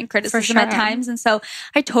judgment and criticism at times. And so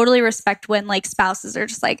I totally respect when like spouses are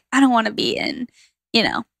just like, I don't want to be in,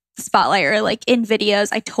 the spotlight or like in videos.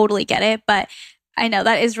 I totally get it. But I know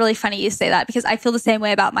that is really funny you say that, because I feel the same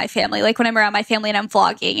way about my family. Like when I'm around my family and I'm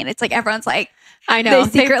vlogging, and it's like everyone's like, I know,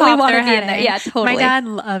 they secretly want to be in there. Yeah, totally. My dad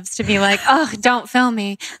loves to be like, oh, don't film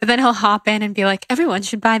me. But then he'll hop in and be like, everyone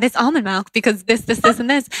should buy this almond milk because this, and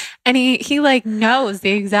this. And he like knows the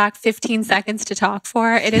exact 15 seconds to talk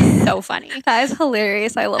for. It is so funny. That is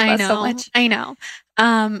hilarious. I love that so much. I know.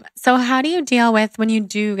 So how do you deal with when you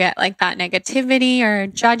do get like that negativity or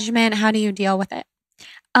judgment? How do you deal with it?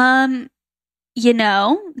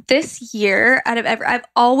 This year out of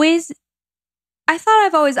I thought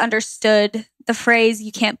I've always understood the phrase,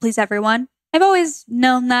 you can't please everyone. I've always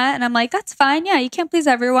known that. And I'm like, that's fine. Yeah, you can't please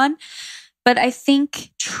everyone. But I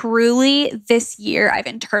think truly this year I've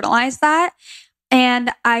internalized that.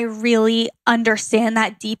 And I really understand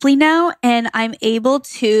that deeply now. And I'm able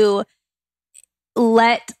to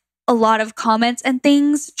let a lot of comments and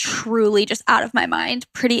things truly just out of my mind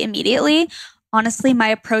pretty immediately. Honestly, my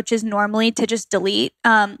approach is normally to just delete.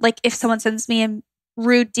 Like if someone sends me a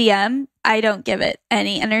rude DM, I don't give it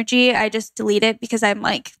any energy. I just delete it because I'm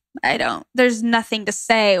like, there's nothing to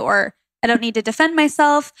say or I don't need to defend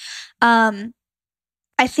myself.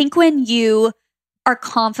 I think when you are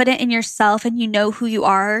confident in yourself and you know who you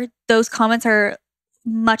are, those comments are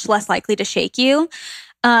much less likely to shake you.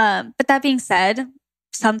 But that being said,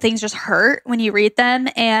 some things just hurt when you read them.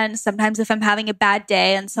 And sometimes if I'm having a bad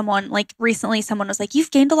day and recently someone was like,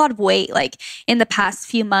 you've gained a lot of weight, like in the past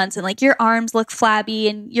few months, and like your arms look flabby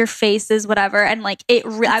and your face is whatever. And like I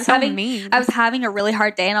was having a really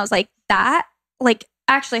hard day and I was like, that like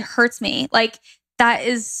actually hurts me. Like that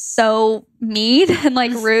is so mean and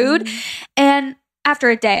like rude. And after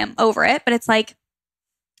a day, I'm over it. But it's like,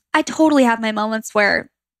 I totally have my moments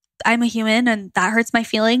where I'm a human and that hurts my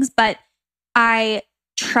feelings, but I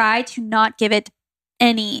try to not give it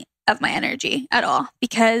any of my energy at all,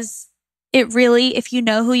 because it really, if you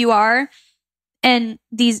know who you are and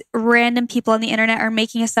these random people on the internet are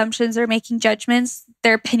making assumptions or making judgments,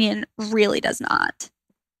 their opinion really does not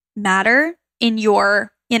matter in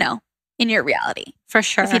your, in your reality. For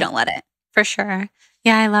sure. If you don't let it. For sure.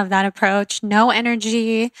 Yeah, I love that approach. No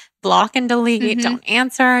energy, block and delete, don't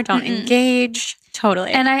answer, don't engage.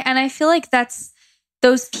 Totally. And I feel like that's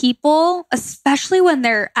those people, especially when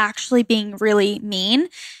they're actually being really mean,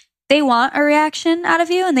 they want a reaction out of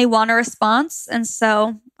you and they want a response. And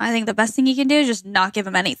so I think the best thing you can do is just not give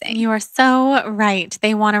them anything. You are so right.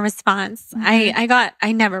 They want a response.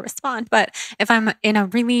 I never respond, but if I'm in a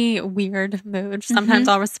really weird mood, sometimes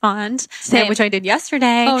I'll respond, which I did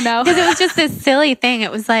yesterday. Oh no. Because it was just this silly thing.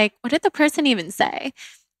 It was like, what did the person even say?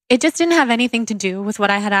 It just didn't have anything to do with what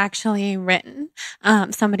I had actually written.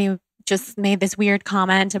 Somebody just made this weird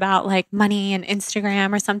comment about like money and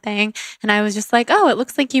Instagram or something. And I was just like, oh, it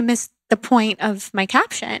looks like you missed the point of my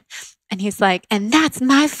caption. And he's like, and that's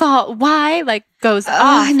my fault. Why? Like goes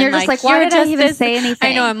off. And you're just like, why did I even say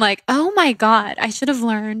anything? I know. I'm like, oh my God, I should have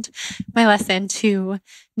learned my lesson to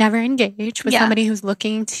never engage with somebody who's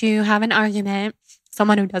looking to have an argument.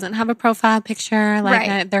 Someone who doesn't have a profile picture,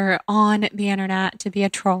 like they're on the internet to be a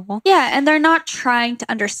troll. Yeah. And they're not trying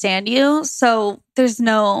to understand you. So there's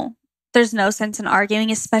no sense in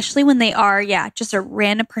arguing, especially when they are, just a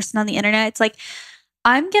random person on the internet. It's like,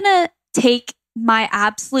 I'm going to take my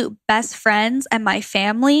absolute best friends and my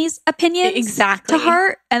family's opinions to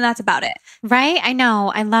heart. And that's about it. Right? I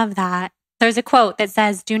know. I love that. There's a quote that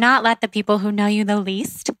says, do not let the people who know you the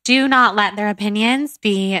least, do not let their opinions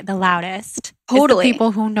be the loudest. Totally. It's the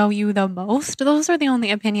people who know you the most, those are the only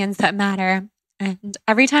opinions that matter. And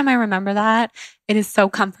every time I remember that, it is so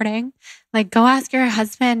comforting. Like, go ask your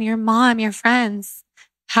husband, your mom, your friends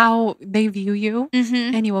how they view you,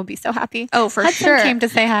 and you will be so happy. Oh, for Hudson sure. came to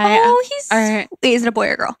say hi. Oh, is it a boy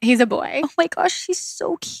or girl? He's a boy. Oh my gosh, he's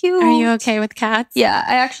so cute. Are you okay with cats? Yeah,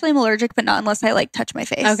 I actually am allergic, but not unless I like touch my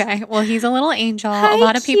face. Okay, well, he's a little angel. Hi, a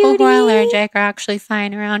lot of people cutie. who are allergic are actually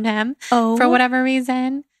fine around him for whatever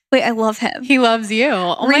reason. Wait, I love him. He loves you.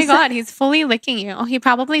 Oh my God, he's fully licking you. He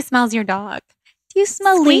probably smells your dog. Do you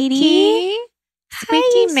smell lady?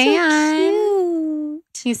 Squeaky man. So cute.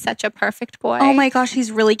 He's such a perfect boy. Oh my gosh,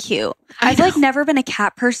 he's really cute. I've like never been a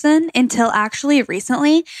cat person until actually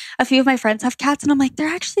recently. A few of my friends have cats and I'm like,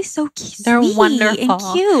 they're actually so cute. They're wonderful and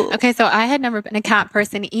cute. Okay, so I had never been a cat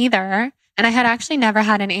person either. And I had actually never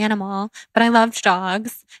had an animal, but I loved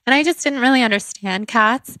dogs. And I just didn't really understand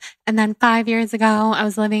cats. And then 5 years ago, I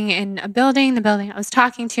was living in a building, the building I was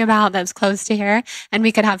talking to you about that was close to here. And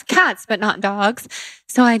we could have cats, but not dogs.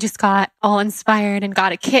 So I just got all inspired and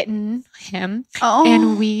got a kitten, him. Oh.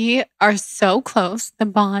 And we are so close. The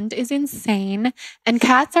bond is insane. And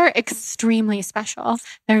cats are extremely special.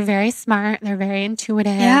 They're very smart. They're very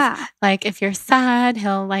intuitive. Yeah. Like if you're sad,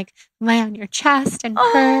 he'll like lay on your chest and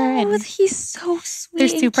purr. And he's so sweet. they're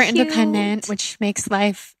super and cute. independent, which makes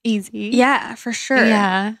life easy. Yeah, for sure.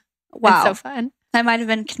 Yeah. Wow. It's so fun. I might have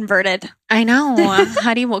been converted. I know.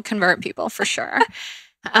 Huddy will convert people for sure.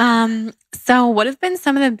 So what have been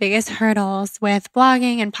some of the biggest hurdles with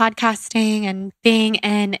blogging and podcasting and being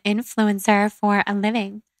an influencer for a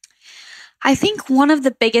living? I think one of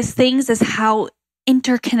the biggest things is how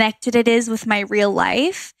interconnected it is with my real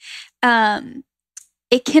life.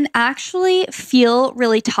 It can actually feel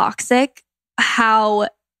really toxic how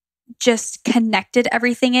just connected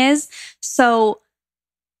everything is. So,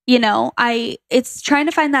 it's trying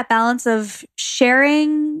to find that balance of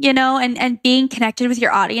sharing, and being connected with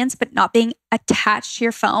your audience, but not being attached to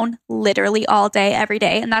your phone literally all day, every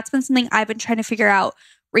day. And that's been something I've been trying to figure out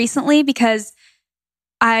recently because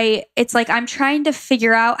it's like I'm trying to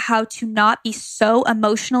figure out how to not be so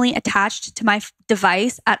emotionally attached to my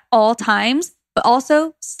device at all times, but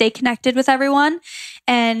also stay connected with everyone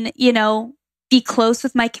and, be close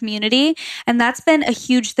with my community. And that's been a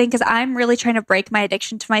huge thing because I'm really trying to break my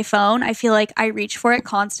addiction to my phone. I feel like I reach for it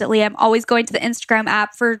constantly. I'm always going to the Instagram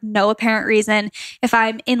app for no apparent reason. If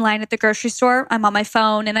I'm in line at the grocery store, I'm on my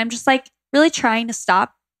phone, and I'm just like really trying to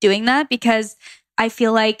stop doing that because I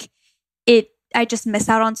feel like I just miss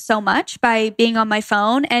out on so much by being on my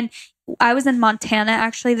phone. And I was in Montana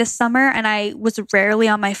actually this summer, and I was rarely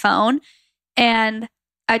on my phone. And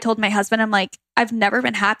I told my husband, I'm like, I've never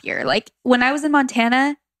been happier. Like when I was in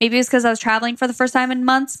Montana, maybe it was because I was traveling for the first time in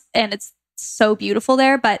months and it's so beautiful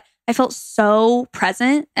there, but I felt so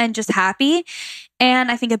present and just happy. And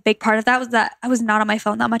I think a big part of that was that I was not on my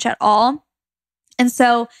phone that much at all. And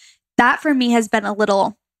so that for me has been a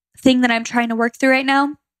little thing that I'm trying to work through right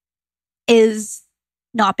now, is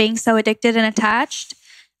not being so addicted and attached.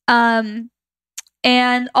 And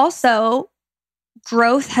also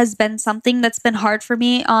growth has been something that's been hard for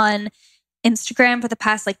me on Instagram for the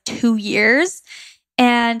past like 2 years.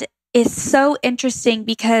 And it's so interesting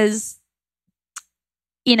because,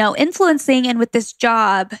 you know, influencing and with this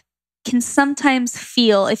job can sometimes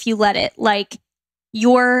feel, if you let it, like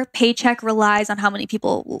your paycheck relies on how many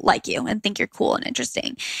people like you and think you're cool and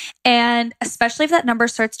interesting. And especially if that number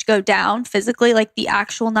starts to go down physically, like the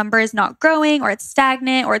actual number is not growing or it's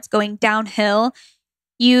stagnant or it's going downhill,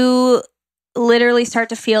 you literally start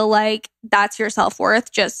to feel like that's your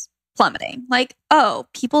self-worth just plummeting. Like, oh,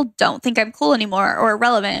 people don't think I'm cool anymore or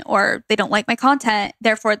relevant, or they don't like my content,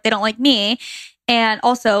 therefore they don't like me. And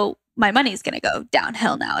also my money's going to go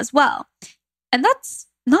downhill now as well. And that's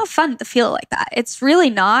not fun to feel like that. It's really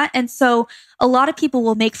not. And so a lot of people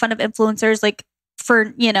will make fun of influencers like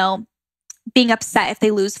for, you know, being upset if they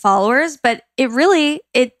lose followers, but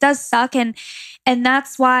it does suck. And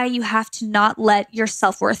that's why you have to not let your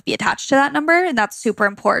self-worth be attached to that number. And that's super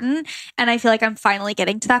important. And I feel like I'm finally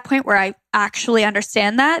getting to that point where I actually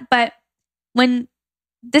understand that. But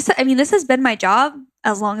this has been my job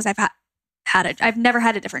as long as I've had it. I've never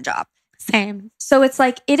had a different job. Same. So it's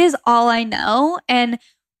like, it is all I know. And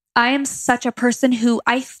I am such a person who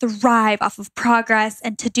I thrive off of progress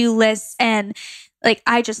and to-do lists, and like,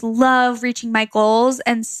 I just love reaching my goals.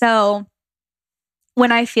 And so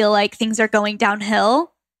when I feel like things are going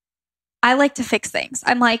downhill, I like to fix things.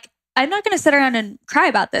 I'm like, I'm not going to sit around and cry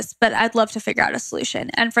about this, but I'd love to figure out a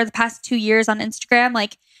solution. And for the past 2 years on Instagram,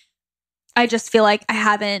 like, I just feel like I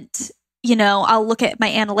haven't, you know, I'll look at my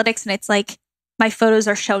analytics and it's like my photos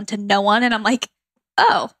are shown to no one. And I'm like,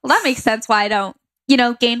 oh, well, that makes sense why I don't, you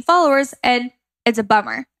know, gain followers. And it's a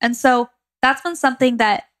bummer. And so that's been something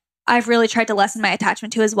that I've really tried to lessen my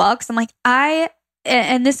attachment to as well. Cause I'm like,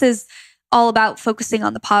 and this is all about focusing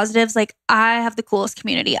on the positives. Like, I have the coolest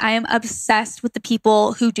community. I am obsessed with the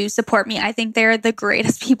people who do support me. I think they're the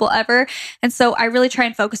greatest people ever. And so I really try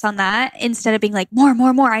and focus on that instead of being like,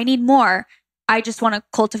 more, I need more. I just want to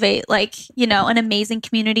cultivate, like, you know, an amazing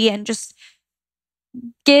community and just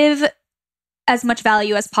give as much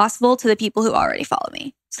value as possible to the people who already follow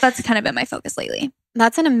me. So that's kind of been my focus lately.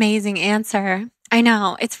 That's an amazing answer. I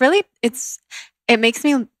know. It makes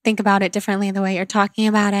me think about it differently the way you're talking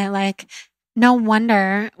about it. Like, no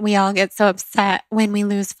wonder we all get so upset when we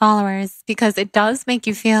lose followers, because it does make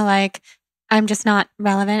you feel like I'm just not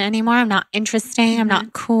relevant anymore. I'm not interesting. I'm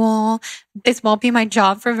not cool. This won't be my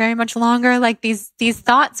job for very much longer. Like, these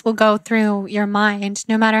thoughts will go through your mind,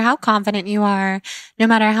 no matter how confident you are, no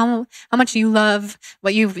matter how much you love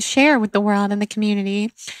what you share with the world and the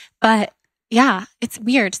community. But yeah, it's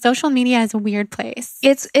weird. Social media is a weird place.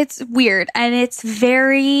 It's weird. And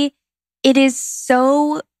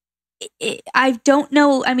I don't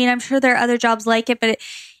know. I mean, I'm sure there are other jobs like it, but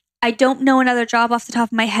I don't know another job off the top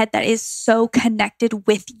of my head that is so connected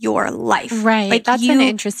with your life. Right. Like, that's an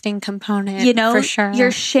interesting component, you know, for sure.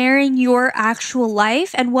 You're sharing your actual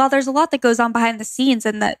life. And while there's a lot that goes on behind the scenes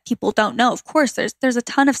and that people don't know, of course, there's a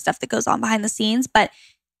ton of stuff that goes on behind the scenes, but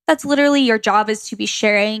that's literally your job, is to be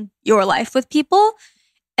sharing your life with people.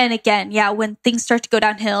 And again, yeah, when things start to go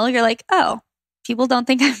downhill, you're like, oh, people don't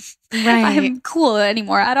think I'm cool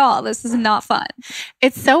anymore at all. This is not fun.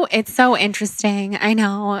 It's so interesting. I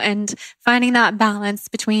know. And finding that balance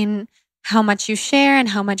between how much you share and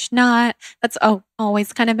how much not, that's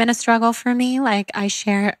always kind of been a struggle for me. Like,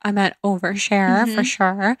 I'm an oversharer for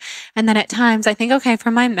sure. And then at times I think, okay, for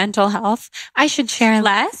my mental health, I should share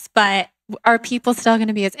less, but are people still going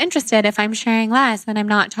to be as interested if I'm sharing less and I'm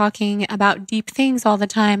not talking about deep things all the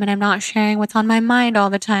time and I'm not sharing what's on my mind all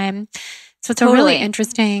the time? So it's a really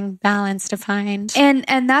interesting balance to find.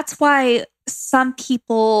 And that's why some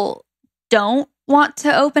people don't want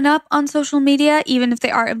to open up on social media, even if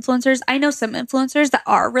they are influencers. I know some influencers that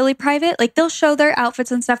are really private. Like they'll show their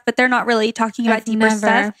outfits and stuff, but they're not really talking about deeper stuff.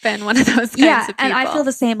 I've never been one of those kinds of people. And I feel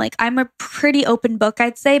the same. Like I'm a pretty open book,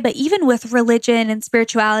 I'd say. But even with religion and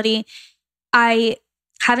spirituality, I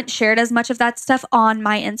haven't shared as much of that stuff on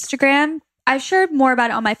my Instagram. I've shared more about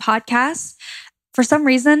it on my podcast. For some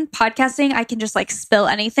reason, podcasting, I can just like spill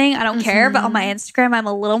anything. I don't care. But on my Instagram, I'm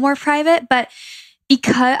a little more private. But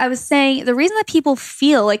because I was saying the reason that people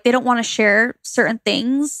feel like they don't want to share certain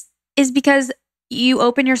things is because you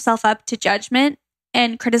open yourself up to judgment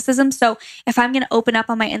and criticism. So if I'm going to open up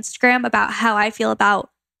on my Instagram about how I feel about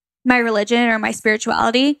my religion or my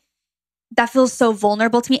spirituality, that feels so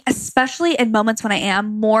vulnerable to me, especially in moments when I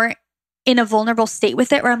am more in a vulnerable state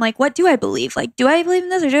with it, where I'm like, what do I believe? Like, do I believe in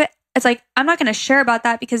this or do it? It's like, I'm not going to share about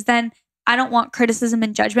that because then I don't want criticism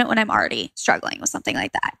and judgment when I'm already struggling with something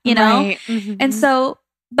like that, you know? Right. Mm-hmm. And so,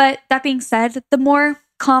 but that being said, the more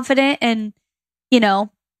confident and, you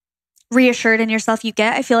know, reassured in yourself you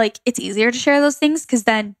get, I feel like it's easier to share those things because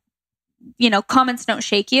then, you know, comments don't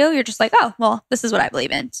shake you. You're just like, oh, well, this is what I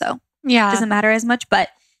believe in. So yeah, it doesn't matter as much. But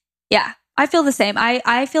yeah, I feel the same.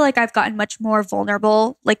 I feel like I've gotten much more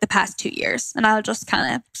vulnerable like the past 2 years, and I'll just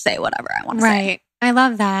kind of say whatever I want to say. Right. I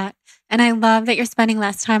love that. And I love that you're spending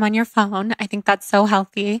less time on your phone. I think that's so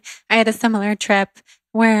healthy. I had a similar trip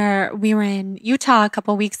where we were in Utah a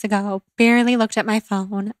couple weeks ago, barely looked at my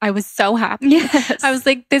phone. I was so happy. Yes. I was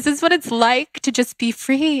like, this is what it's like to just be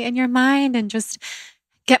free in your mind and just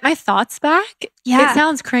get my thoughts back. Yeah. It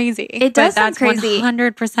sounds crazy. It does sound crazy.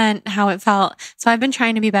 100% how it felt. So I've been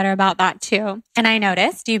trying to be better about that too. And I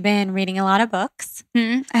noticed you've been reading a lot of books.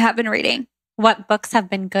 I have been reading. What books have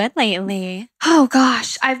been good lately? Oh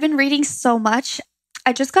gosh, I've been reading so much.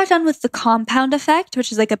 I just got done with The Compound Effect,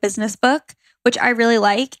 which is like a business book, which I really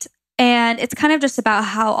liked. And it's kind of just about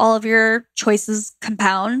how all of your choices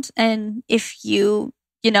compound. And if you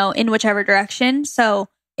know, in whichever direction. So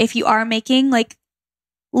if you are making like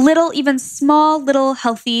little, even small, little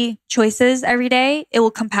healthy choices every day, it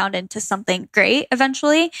will compound into something great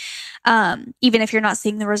eventually. Even if you're not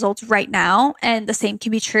seeing the results right now. And the same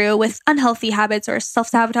can be true with unhealthy habits or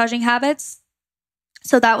self-sabotaging habits.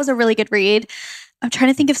 So that was a really good read. I'm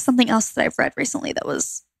trying to think of something else that I've read recently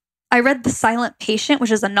I read The Silent Patient,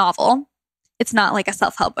 which is a novel. It's not like a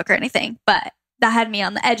self-help book or anything, but that had me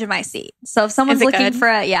on the edge of my seat. So if someone's looking for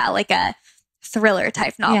a thriller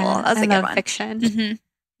type novel, that was a good one. Fiction. Mm-hmm.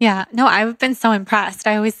 Yeah. No, I've been so impressed.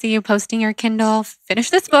 I always see you posting your Kindle, finish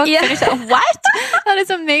this book, finish it. What? That is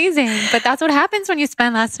amazing. But that's what happens when you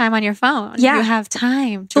spend less time on your phone. Yeah. You have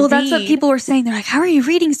time to read. That's what people were saying. They're like, how are you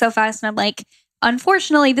reading so fast? And I'm like,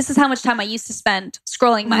 unfortunately, this is how much time I used to spend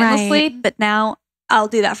scrolling mindlessly. Right. But now I'll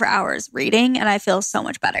do that for hours reading and I feel so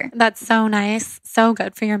much better. That's so nice. So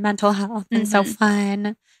good for your mental health and so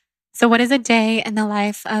fun. So what does a day in the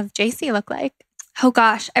life of Jaci look like? Oh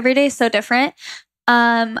gosh, every day is so different.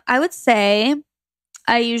 I would say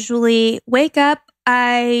I usually wake up,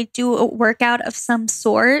 I do a workout of some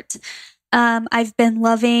sort. I've been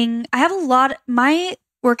loving, my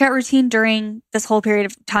workout routine during this whole period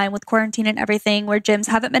of time with quarantine and everything where gyms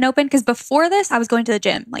haven't been open. Because before this, I was going to the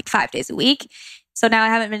gym like 5 days a week. So now I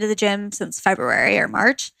haven't been to the gym since February or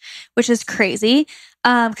March, which is crazy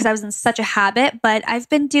because I was in such a habit. But I've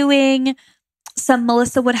been doing some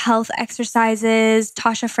Melissa Wood Health exercises,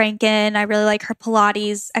 Tasha Franken. I really like her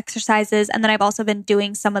Pilates exercises. And then I've also been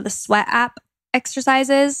doing some of the Sweat app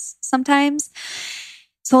exercises sometimes.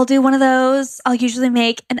 So I'll do one of those. I'll usually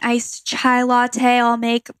make an iced chai latte. I'll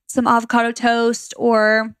make some avocado toast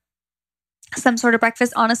or some sort of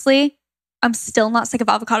breakfast. Honestly, I'm still not sick of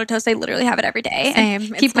avocado toast. I literally have it every day.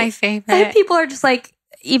 Same. It's my favorite. And people are just like,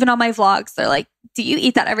 even on my vlogs, they're like, do you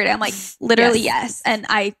eat that every day? I'm like, literally, yes. And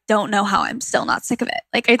I don't know how I'm still not sick of it.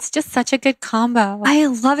 Like, it's just such a good combo. I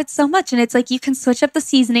love it so much. And it's like, you can switch up the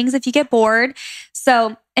seasonings if you get bored.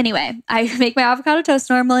 So anyway, I make my avocado toast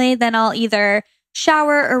normally. Then I'll either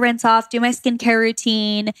shower or rinse off, do my skincare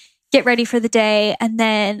routine, get ready for the day. And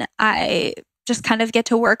then I just kind of get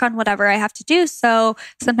to work on whatever I have to do. So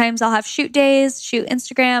sometimes I'll have shoot days, shoot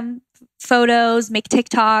Instagram photos, make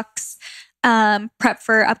TikToks, prep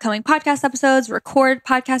for upcoming podcast episodes, record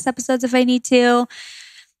podcast episodes if I need to.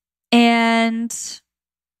 And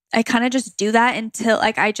I kind of just do that until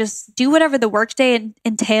I just do whatever the workday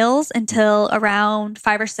entails until around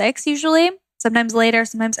 5 or 6 usually, sometimes later,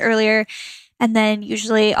 sometimes earlier. And then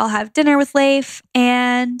usually I'll have dinner with Leif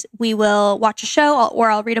and we will watch a show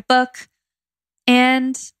or I'll read a book.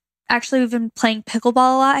 And actually we've been playing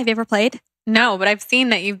pickleball a lot. Have you ever played? No, but I've seen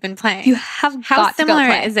that you've been playing. You have How got similar to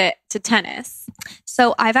go play. Is it to tennis?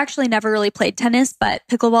 So I've actually never really played tennis, but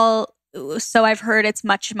pickleball so I've heard it's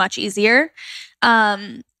much, much easier.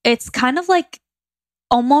 It's kind of like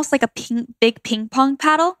almost like a big ping pong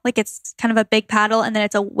paddle. Like it's kind of a big paddle and then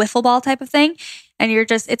it's a wiffle ball type of thing. And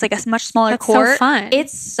it's like a much smaller court. So fun.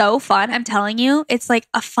 It's so fun. I'm telling you, it's like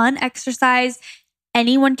a fun exercise.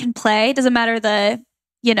 Anyone can play. Doesn't matter the,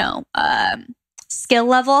 skill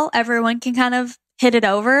level. Everyone can kind of hit it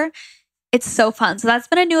over. It's so fun. So that's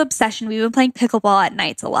been a new obsession. We've been playing pickleball at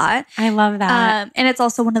nights a lot. I love that. And it's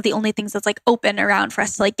also one of the only things that's like open around for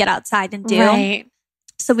us to like get outside and do. Right.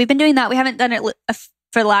 So we've been doing that. We haven't done it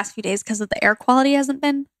for the last few days because of the air quality hasn't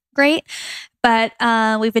been great. But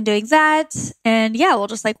we've been doing that. And yeah, we'll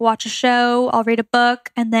just like watch a show. I'll read a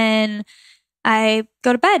book and then I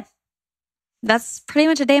go to bed. That's pretty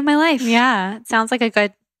much a day in my life. Yeah. It sounds like a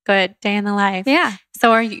good day in the life. Yeah.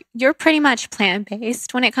 So you're pretty much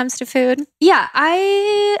plant-based when it comes to food? Yeah,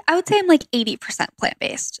 I would say I'm like 80%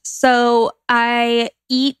 plant-based. So I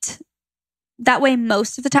eat that way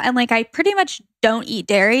most of the time. Like I pretty much don't eat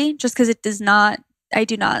dairy just because it doesn't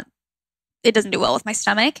do well with my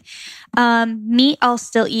stomach. Meat I'll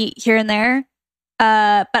still eat here and there.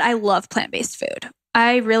 But I love plant-based food.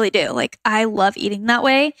 I really do. Like I love eating that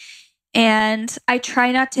way. And I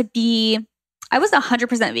try not to I was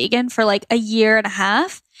 100% vegan for like a year and a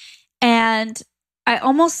half. And I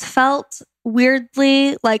almost felt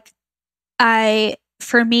weirdly like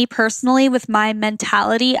for me personally, with my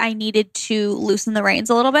mentality, I needed to loosen the reins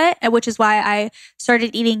a little bit, which is why I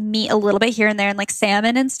started eating meat a little bit here and there and like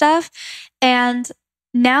salmon and stuff. And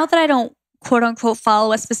now that I don't quote unquote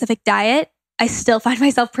follow a specific diet, I still find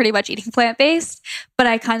myself pretty much eating plant-based, but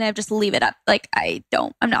I kind of just leave it up. Like I'm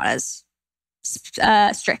not as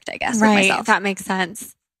strict, I guess, with myself. That makes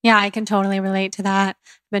sense. Yeah, I can totally relate to that.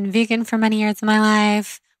 I've been vegan for many years of my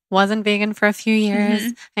life. Wasn't vegan for a few years.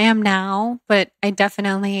 Mm-hmm. I am now, but I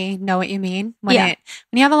definitely know what you mean. When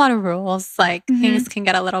you have a lot of rules, like things can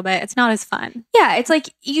get a little bit, it's not as fun. Yeah, it's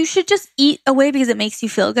like you should just eat away because it makes you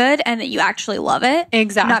feel good and that you actually love it.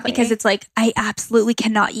 Exactly. Not because it's like, I absolutely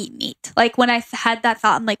cannot eat meat. Like when I had that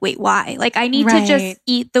thought, I'm like, wait, why? Like I need to just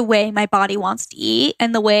eat the way my body wants to eat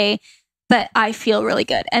and the way that I feel really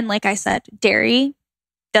good. And like I said, dairy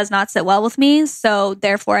does not sit well with me. So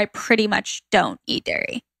therefore, I pretty much don't eat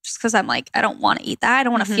dairy just because I'm like, I don't want to eat that. I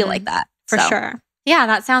don't want to feel like that. For sure. Yeah,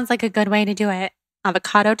 that sounds like a good way to do it.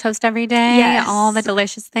 Avocado toast every day. Yes. All the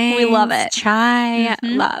delicious things. We love it. Chai.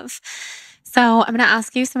 Love. So I'm going to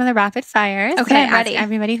ask you some of the rapid fires. Okay, I'm ready.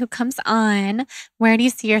 Everybody who comes on, where do you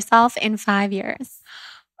see yourself in 5 years?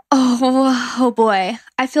 Oh boy.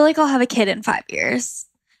 I feel like I'll have a kid in 5 years.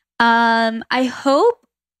 I hope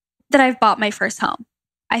that I've bought my first home.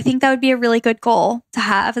 I think that would be a really good goal to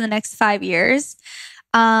have in the next 5 years.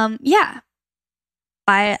 Yeah.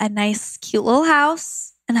 Buy a nice, cute little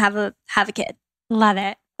house and have a kid. Love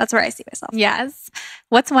it. That's where I see myself. Yes.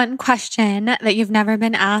 What's one question that you've never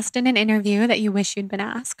been asked in an interview that you wish you'd been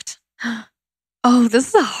asked? Oh, this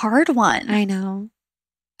is a hard one. I know.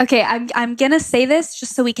 Okay, I'm gonna say this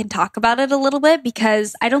just so we can talk about it a little bit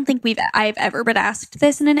because I don't think I've ever been asked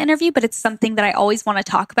this in an interview, but it's something that I always want to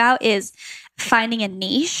talk about is finding a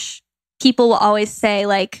niche. People will always say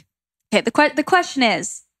like, okay, the question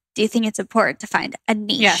is, do you think it's important to find a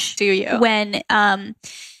niche? Yes, do you? When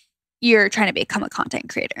you're trying to become a content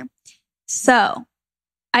creator. So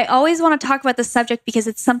I always want to talk about this subject because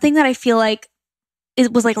it's something that I feel like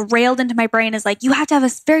it was like railed into my brain is like, you have to have a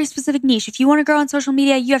very specific niche. If you want to grow on social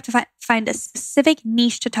media, you have to find a specific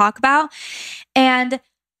niche to talk about. And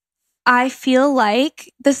I feel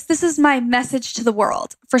like this is my message to the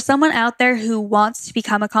world. For someone out there who wants to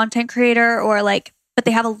become a content creator or like, but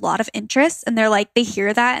they have a lot of interests and they're like, they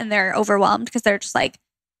hear that and they're overwhelmed because they're just like,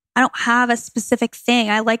 I don't have a specific thing.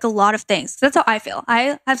 I like a lot of things. That's how I feel.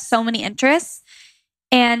 I have so many interests.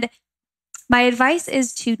 And my advice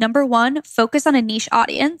is to, number one, focus on a niche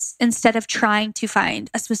audience instead of trying to find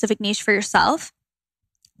a specific niche for yourself.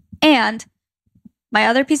 And my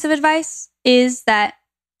other piece of advice is that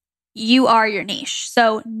you are your niche.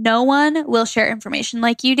 So no one will share information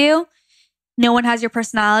like you do. No one has your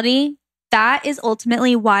personality. That is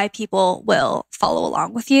ultimately why people will follow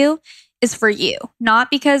along with you, is for you.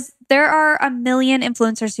 Not because there are a million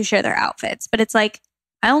influencers who share their outfits, but it's like,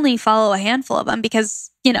 I only follow a handful of them because,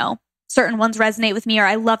 certain ones resonate with me, or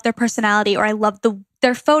I love their personality, or I love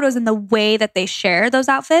their photos and the way that they share those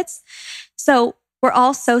outfits. So we're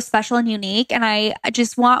all so special and unique. And I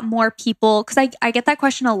just want more people, because I get that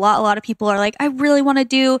question a lot. A lot of people are like, I really want to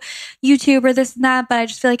do YouTube or this and that, but I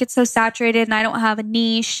just feel like it's so saturated and I don't have a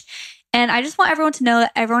niche. And I just want everyone to know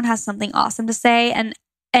that everyone has something awesome to say,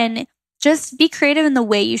 and just be creative in the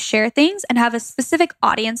way you share things and have a specific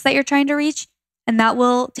audience that you're trying to reach. and that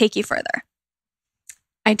will take you further.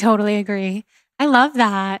 I totally agree. I love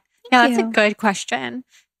that. Yeah, that's you. a good question.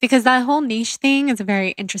 Because that whole niche thing is a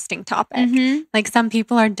very interesting topic. Like some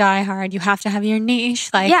people are diehard. You have to have your niche.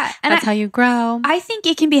 Like that's how you grow. I think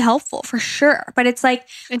it can be helpful for sure. But it's like...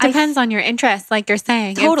 It depends on your interests, like you're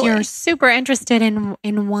saying. Totally. If you're super interested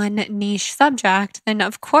in one niche subject, then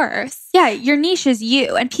of course. Yeah, your niche is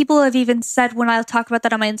you. And people have even said, when I talk about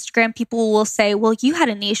that on my Instagram, people will say, well, you had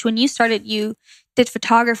a niche. When you started, you did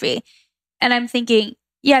photography. And I'm thinking...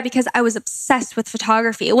 Yeah, because I was obsessed with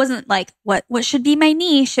photography. It wasn't like, what should be my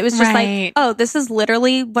niche? It was just like, oh, this is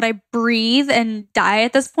literally what I breathe and die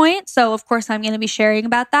at this point. So, of course, I'm going to be sharing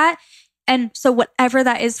about that. And so whatever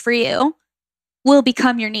that is for you will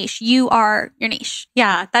become your niche. You are your niche.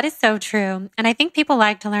 Yeah, that is so true. And I think people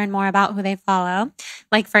like to learn more about who they follow.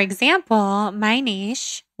 Like, for example, my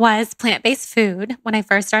niche was plant-based food when I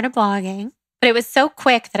first started blogging. But it was so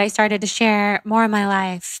quick that I started to share more of my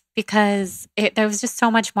life because there was just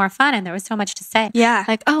so much more fun and there was so much to say. Yeah.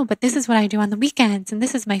 Like, oh, but this is what I do on the weekends and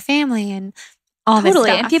this is my family and all this stuff.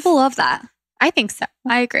 Totally. And people love that. I think so.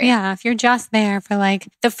 I agree. Yeah. If you're just there for like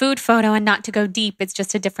the food photo and not to go deep, it's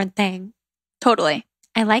just a different thing. Totally.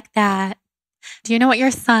 I like that. Do you know what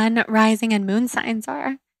your sun, rising, and moon signs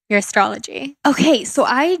are? Your astrology. Okay. So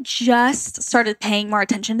I just started paying more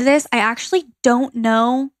attention to this. I actually don't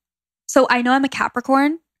know. So I know I'm a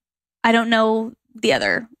Capricorn. I don't know the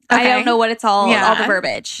other. Okay. I don't know what it's all the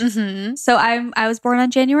verbiage. So I was born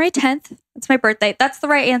on January 10th. That's my birthday. That's the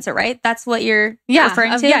right answer, right? That's what you're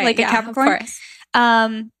referring to, like a Capricorn? Of course.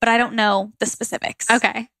 But I don't know the specifics.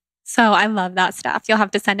 Okay. So I love that stuff. You'll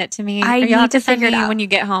have to send it to me. You'll have to figure it out when you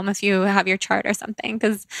get home if you have your chart or something,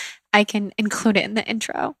 because I can include it in the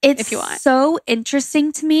intro if you want. It's so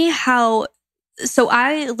interesting to me how... So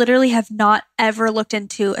I literally have not ever looked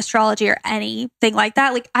into astrology or anything like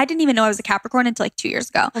that. Like I didn't even know I was a Capricorn until like 2 years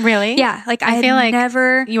ago. Really? Yeah. Like I feel like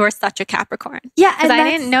never. You are such a Capricorn. Yeah. Because I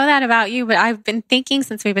didn't know that about you, but I've been thinking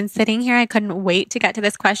since we've been sitting here, I couldn't wait to get to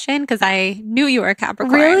this question because I knew you were a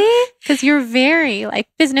Capricorn. Really? Because you're very like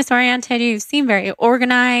business oriented. You seem very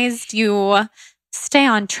organized. You stay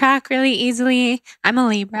on track really easily. I'm a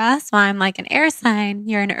Libra, so I'm like an air sign.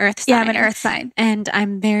 You're an earth sign. Yeah, I'm an earth sign. And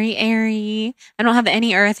I'm very airy. I don't have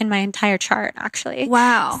any earth in my entire chart, actually.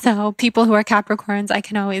 Wow. So people who are Capricorns, I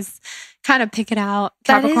can always kind of pick it out.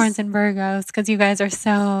 Capricorns and Virgos, because you guys are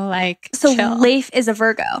so like chill. Leif is a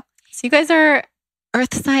Virgo. So you guys are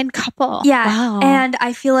earth sign couple. Yeah. Wow. And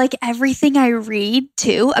I feel like everything I read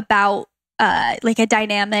too about like a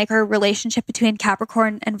dynamic or relationship between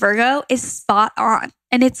Capricorn and Virgo is spot on.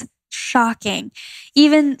 And it's shocking.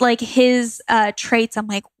 Even like his traits, I'm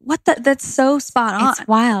like, what that's so spot on. It's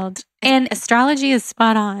wild. And astrology is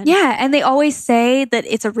spot on. Yeah. And they always say that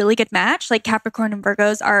it's a really good match. Like Capricorn and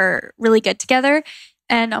Virgos are really good together.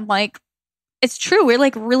 And I'm like, it's true. We're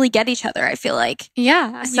like really get each other, I feel like.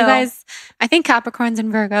 Yeah. So, you guys, I think Capricorns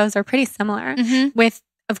and Virgos are pretty similar with,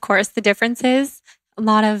 of course, the differences. A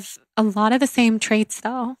lot of the same traits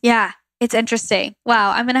though. Yeah. It's interesting.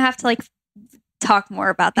 Wow. I'm going to have to like talk more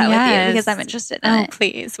about that with you because I'm interested in it. Oh,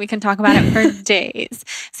 please. We can talk about it for days.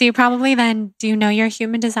 So you probably then, do you know your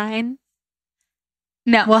human design?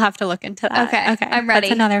 No. We'll have to look into that. Okay. I'm ready.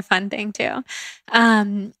 That's another fun thing too.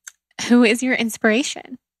 Who is your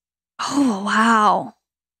inspiration? Oh, wow.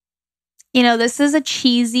 You know, this is I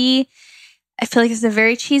feel like this is a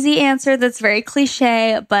very cheesy answer that's very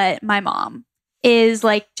cliche, but my mom is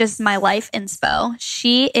like just my life inspo.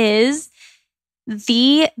 She is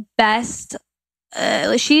the best.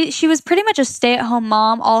 She was pretty much a stay-at-home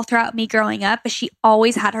mom all throughout me growing up, but she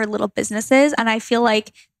always had her little businesses. And I feel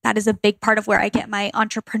like that is a big part of where I get my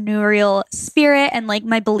entrepreneurial spirit and like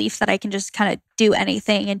my belief that I can just kind of do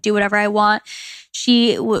anything and do whatever I want.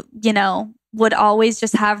 She would always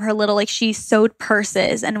just have her little, like she sewed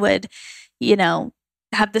purses and would,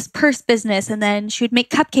 have this purse business, and then she would make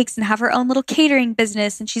cupcakes and have her own little catering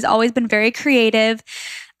business. And she's always been very creative.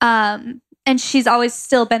 And she's always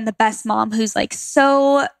still been the best mom who's like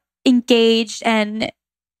so engaged and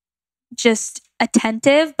just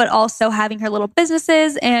attentive, but also having her little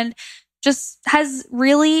businesses and just has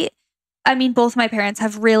really, both my parents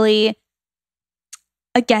have really,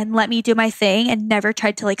 again, let me do my thing and never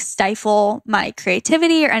tried to like stifle my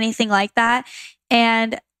creativity or anything like that.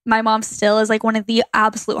 And my mom still is like one of the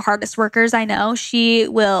absolute hardest workers I know. She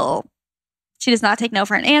does not take no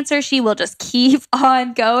for an answer. She will just keep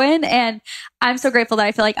on going. And I'm so grateful that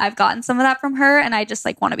I feel like I've gotten some of that from her. And I just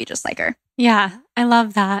like want to be just like her. Yeah, I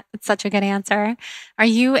love that. It's such a good answer. Are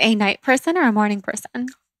you a night person or a morning person?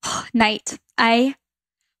 Night.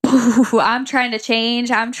 Ooh, I'm trying to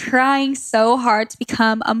change. I'm trying so hard to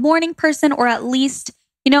become a morning person, or at least,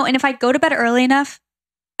 and if I go to bed early enough,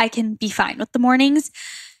 I can be fine with the mornings.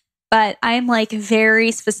 But I'm like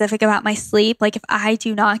very specific about my sleep. Like if I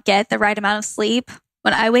do not get the right amount of sleep,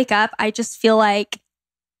 when I wake up, I just feel like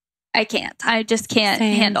I just can't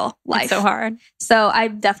handle life. It's so hard. So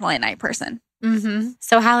I'm definitely a night person. Mm-hmm.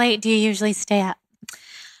 So how late do you usually stay up?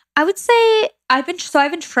 I would say I've been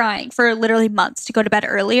trying for literally months to go to bed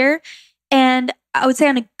earlier. And I would say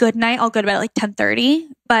on a good night, I'll go to bed at like 10:30.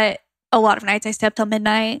 But a lot of nights I stay up till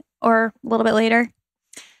midnight or a little bit later.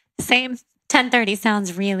 Same. 10:30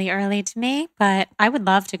 sounds really early to me, but I would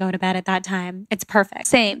love to go to bed at that time. It's perfect.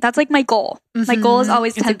 Same. That's like my goal. Mm-hmm. My goal is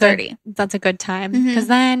always 10:30. That's a good time because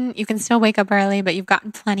then you can still wake up early, but you've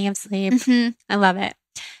gotten plenty of sleep. Mm-hmm. I love it.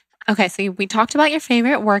 Okay, so we talked about your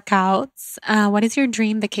favorite workouts. What is your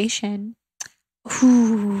dream vacation?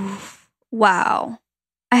 Ooh, wow.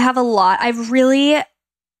 I have a lot. I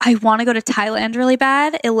want to go to Thailand really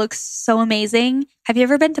bad. It looks so amazing. Have you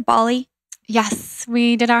ever been to Bali? Yes,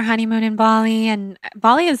 we did our honeymoon in Bali, and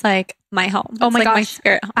Bali is like my home. Oh my gosh. My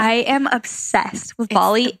spirit home. I am obsessed with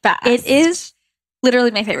Bali. The best. It is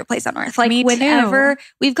literally my favorite place on earth. Like Me whenever too.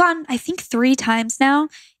 We've gone, I think 3 times now.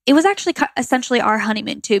 It was actually essentially our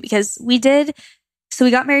honeymoon too, because we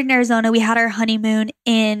got married in Arizona. We had our honeymoon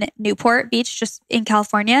in Newport Beach, just in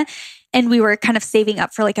California. And we were kind of saving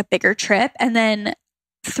up for like a bigger trip. And then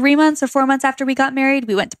 3 months or 4 months after we got married,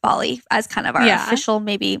 we went to Bali as kind of our official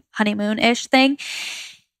maybe honeymoon-ish thing.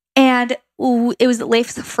 And it was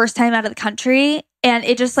Leif's first time out of the country. And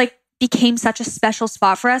it just like became such a special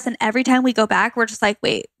spot for us. And every time we go back, we're just like,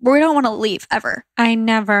 wait, we don't want to leave ever. I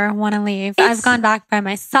never want to leave. I've gone back by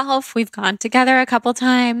myself. We've gone together a couple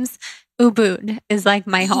times. Ubud is like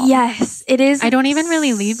my home. Yes, it is. I don't even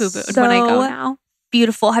really leave Ubud when I go now.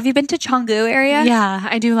 Beautiful. Have you been to Canggu area? Yeah,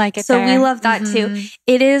 I do like it so there. We love that too.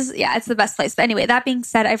 It is, it's the best place. But anyway, that being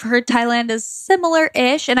said, I've heard Thailand is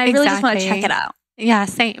similar-ish and I really just want to check it out. Yeah,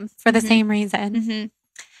 same. For the same reason. Mm-hmm.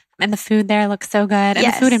 And the food there looks so good. And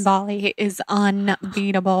the food in Bali is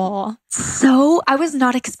unbeatable. So I was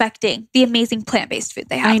not expecting the amazing plant-based food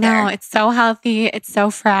they have there. I know. It's so healthy. It's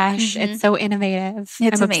so fresh. Mm-hmm. It's so innovative.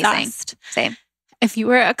 It's I'm amazing. Obsessed. Same. If you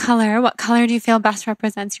were a color, what color do you feel best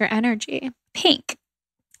represents your energy? Pink.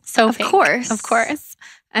 So of pink. Course. Of course.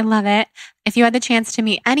 I love it. If you had the chance to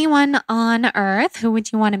meet anyone on earth, who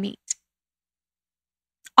would you want to meet?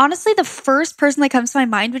 Honestly, the first person that comes to my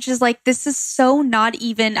mind, which is like, this is so not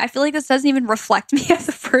even, I feel like this doesn't even reflect me as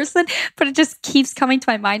a person, but it just keeps coming to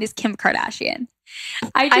my mind, is Kim Kardashian.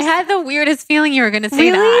 I had the weirdest feeling you were going to say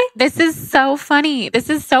that. This is so funny.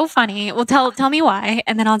 Well, tell me why,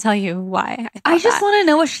 and then I'll tell you why. I just want to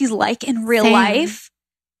know what she's like in real life.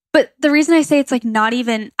 But the reason I say it's like not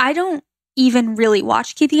even, I don't even really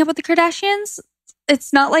watch Keeping Up with the Kardashians.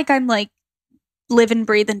 It's not like I'm like live and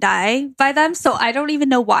breathe and die by them. So I don't even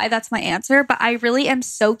know why that's my answer, but I really am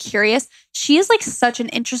so curious. She is like such an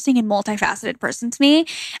interesting and multifaceted person to me.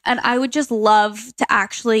 And I would just love to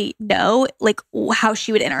actually know like how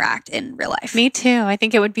she would interact in real life. Me too. I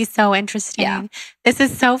think it would be so interesting. Yeah. This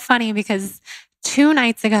is so funny because 2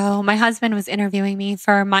 nights ago, my husband was interviewing me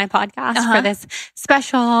for my podcast for this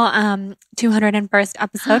special 201st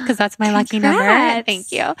episode, because that's my lucky number.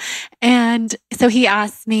 Thank you. And so he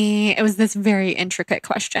asked me, it was this very intricate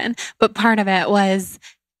question, but part of it was,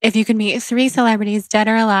 if you could meet 3 celebrities, dead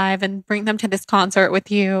or alive, and bring them to this concert with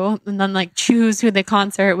you, and then like choose who the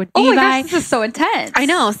concert would be by. Gosh, this is so intense. I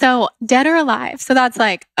know. So dead or alive. So that's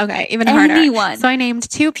like, okay, even harder. Anyone. So I named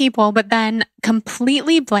 2 people, but then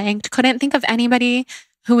completely blanked. Couldn't think of anybody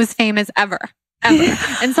who was famous ever.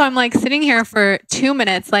 And so I'm like sitting here for 2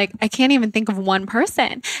 minutes, like I can't even think of one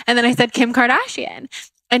person. And then I said Kim Kardashian.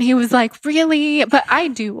 And he was like, really? But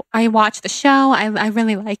I watch the show. I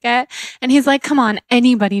really like it. And he's like, come on,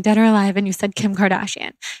 anybody dead or alive. And you said Kim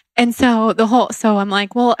Kardashian. And so so I'm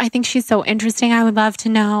like, well, I think she's so interesting. I would love to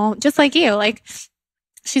know, just like you, like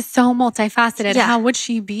she's so multifaceted. Yeah. How would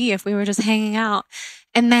she be if we were just hanging out?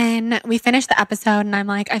 And then we finished the episode and I'm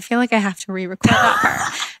like, I feel like I have to re-record that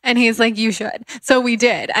part. And he's like, you should. So we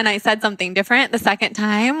did. And I said something different the second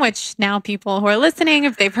time, which now people who are listening,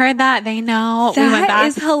 if they've heard that, they know. That we went back.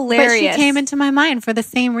 Is hilarious. But she came into my mind for the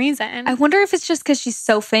same reason. I wonder if it's just because she's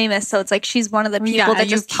so famous. So it's like she's one of the people that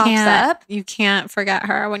just pops up. You can't forget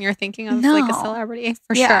her when you're thinking of like a celebrity,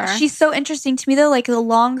 for sure. She's so interesting to me though. Like the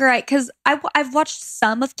longer because I've watched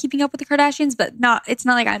some of Keeping Up with the Kardashians, but it's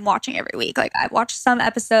not like I'm watching every week. Like I've watched some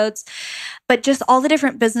episodes, but just all the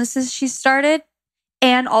different businesses she started,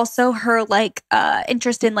 and also her like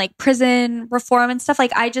interest in like prison reform and stuff.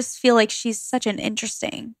 Like I just feel like she's such an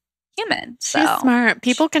interesting human. She's smart.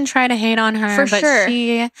 People can try to hate on her, but sure.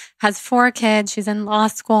 She has 4 kids. She's in law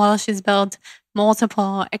school. She's built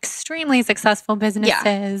multiple extremely successful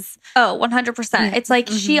businesses. Yeah. Oh, 100%. It's like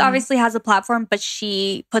she obviously has a platform, but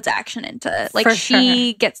she puts action into it. Like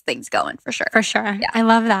she gets things going for sure. For sure. Yeah. I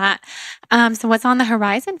love that. So what's on the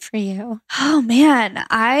horizon for you? Oh man,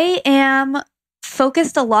 I am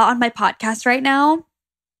focused a lot on my podcast right now.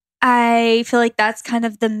 I feel like that's kind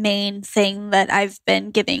of the main thing that I've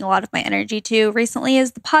been giving a lot of my energy to recently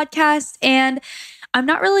is the podcast. And I'm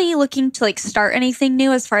not really looking to like start anything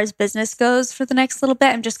new as far as business goes for the next little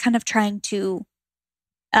bit. I'm just kind of trying to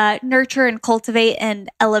nurture and cultivate and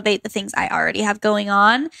elevate the things I already have going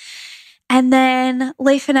on. And then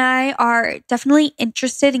Leif and I are definitely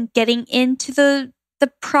interested in getting into the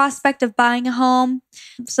prospect of buying a home.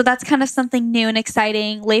 So that's kind of something new and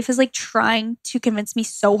exciting. Leif is like trying to convince me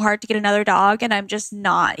so hard to get another dog, and I'm just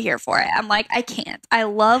not here for it. I'm like, I can't. I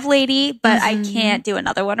love Lady, but I can't do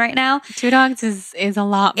another one right now. 2 dogs is a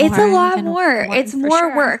lot more. It's a lot more. It's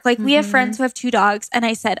more work. Like we have friends who have 2 dogs, and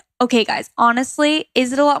I said, okay, guys, honestly,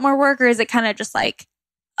 is it a lot more work, or is it kind of just like,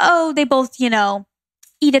 oh, they both,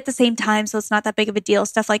 eat at the same time, so it's not that big of a deal,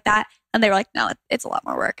 stuff like that. And they were like, no, it's a lot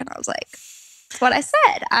more work. And I was like, that's what I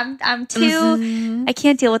said. I'm too, I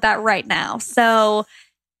can't deal with that right now. So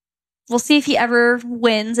we'll see if he ever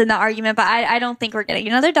wins in the argument, but I don't think we're getting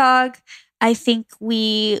another dog. I think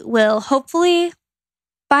we will hopefully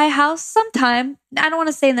buy a house sometime. I don't want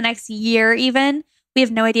to say in the next year even. We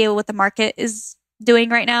have no idea what the market is doing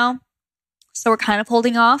right now. So we're kind of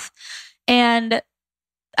holding off. And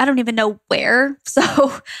I don't even know where.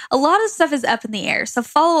 So a lot of stuff is up in the air. So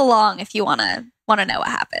follow along if you want to know what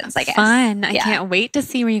happens, I guess. Fun. I can't wait to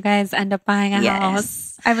see where you guys end up buying a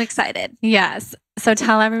house. I'm excited. Yes. So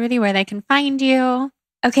tell everybody where they can find you.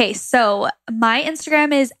 Okay, so my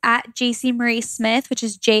Instagram is at Jaci Marie Smith, which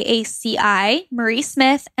is Jaci Marie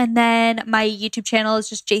Smith. And then my YouTube channel is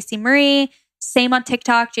just Jaci Marie. Same on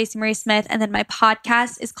TikTok, Jaci Marie Smith. And then my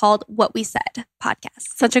podcast is called What We Said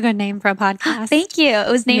Podcast. Such a good name for a podcast. Thank you.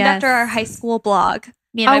 It was named after our high school blog.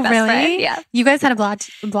 Me and my best friend. Yeah. You guys had a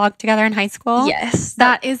blog together in high school? Yes.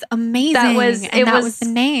 That is amazing. That was the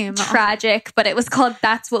name. Tragic, but it was called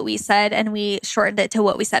That's What We Said, and we shortened it to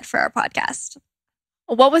What We Said for our podcast.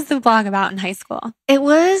 What was the blog about in high school? It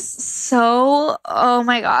was so, oh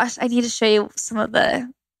my gosh, I need to show you some of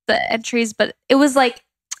the entries, but it was like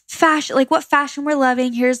fashion, like what fashion we're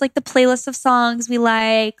loving. Here's like the playlist of songs we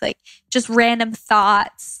like just random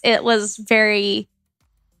thoughts. It was very,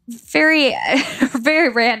 very, very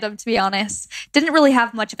random, to be honest. Didn't really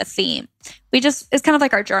have much of a theme. It's kind of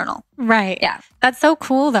like our journal. Right. Yeah. That's so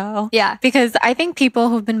cool though. Yeah. Because I think people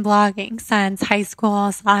who've been blogging since high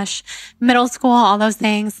school / middle school, all those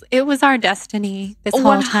things, it was our destiny this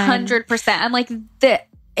whole time. 100%. I'm like, the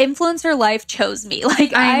influencer life chose me.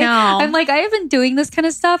 Like I know. I'm like, I have been doing this kind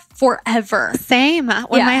of stuff forever. Same.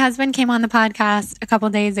 When my husband came on the podcast a couple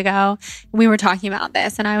days ago, we were talking about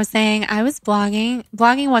this, and I was saying I was blogging.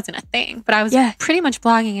 Blogging wasn't a thing, but I was pretty much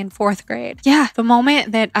blogging in 4th grade. Yeah. The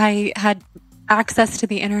moment that I had access to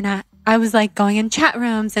the internet, I was like going in chat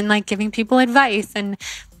rooms and like giving people advice and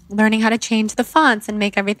learning how to change the fonts and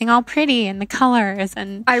make everything all pretty and the colors.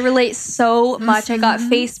 And I relate so much. I got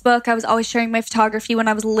Facebook. I was always sharing my photography when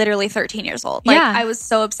I was literally 13 years old. Like I was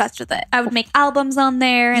so obsessed with it. I would make albums on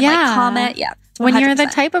there and like comment. Yeah. 100%. When you're the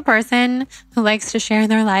type of person who likes to share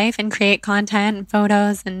their life and create content and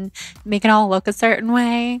photos and make it all look a certain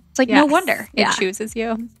way, it's like no wonder it chooses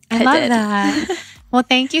you. I love that. Well,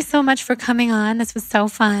 thank you so much for coming on. This was so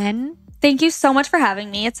fun. Thank you so much for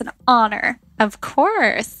having me. It's an honor. Of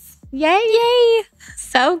course. Yay.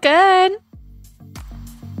 So good.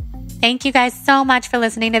 Thank you guys so much for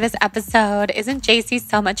listening to this episode. Isn't Jaci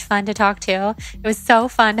so much fun to talk to? It was so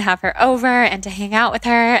fun to have her over and to hang out with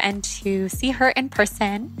her and to see her in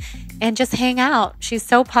person and just hang out. She's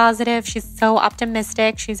so positive. She's so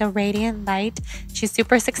optimistic. She's a radiant light. She's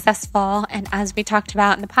super successful. And as we talked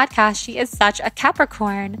about in the podcast, she is such a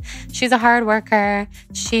Capricorn. She's a hard worker.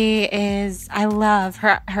 I love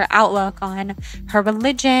her outlook on her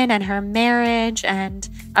religion and her marriage and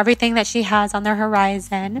everything that she has on the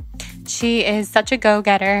horizon. She is such a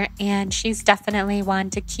go-getter, and she's definitely one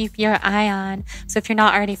to keep your eye on. So if you're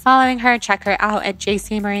not already following her, check her out at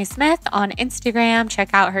Jaci Marie Smith on Instagram. Check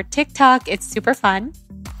out her TikTok. It's super fun.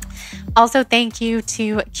 Also, thank you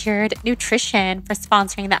to Cured Nutrition for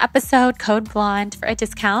sponsoring the episode. Code BLONDE for a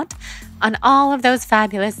discount on all of those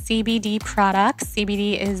fabulous CBD products.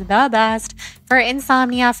 CBD is the best for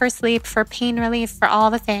insomnia, for sleep, for pain relief, for all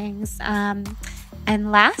the things.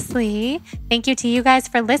 And lastly, thank you to you guys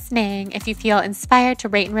for listening. If you feel inspired to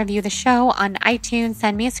rate and review the show on iTunes,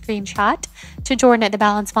 send me a screenshot to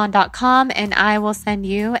jordan@thebalancedmom.com and I will send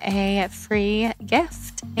you a free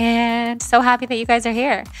gift. And so happy that you guys are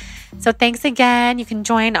here. So thanks again. You can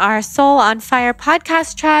join our Soul on Fire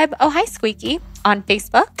podcast tribe, oh hi Squeaky, on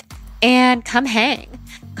Facebook, and come hang.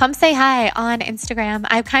 Come say hi on Instagram.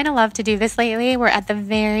 I kind of love to do this lately. We're at the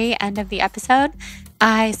very end of the episode.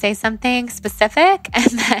 I say something specific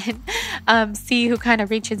and then see who kind of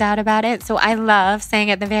reaches out about it. So I love saying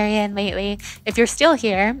at the very end lately, if you're still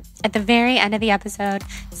here at the very end of the episode,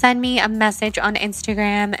 send me a message on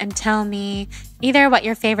Instagram and tell me either what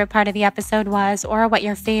your favorite part of the episode was or what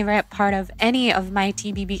your favorite part of any of my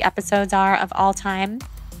TBB episodes are of all time.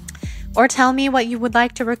 Or tell me what you would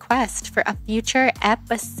like to request for a future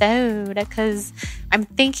episode, because I'm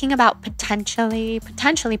thinking about potentially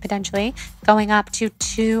going up to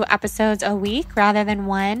 2 episodes a week rather than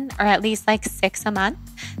 1, or at least like 6 a month.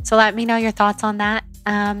 So let me know your thoughts on that.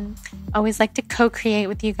 Always like to co-create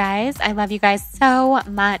with you guys. I love you guys so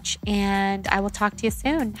much, and I will talk to you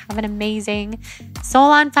soon. Have an amazing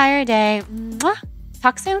Soul on Fire day. Mwah!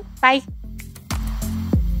 Talk soon. Bye.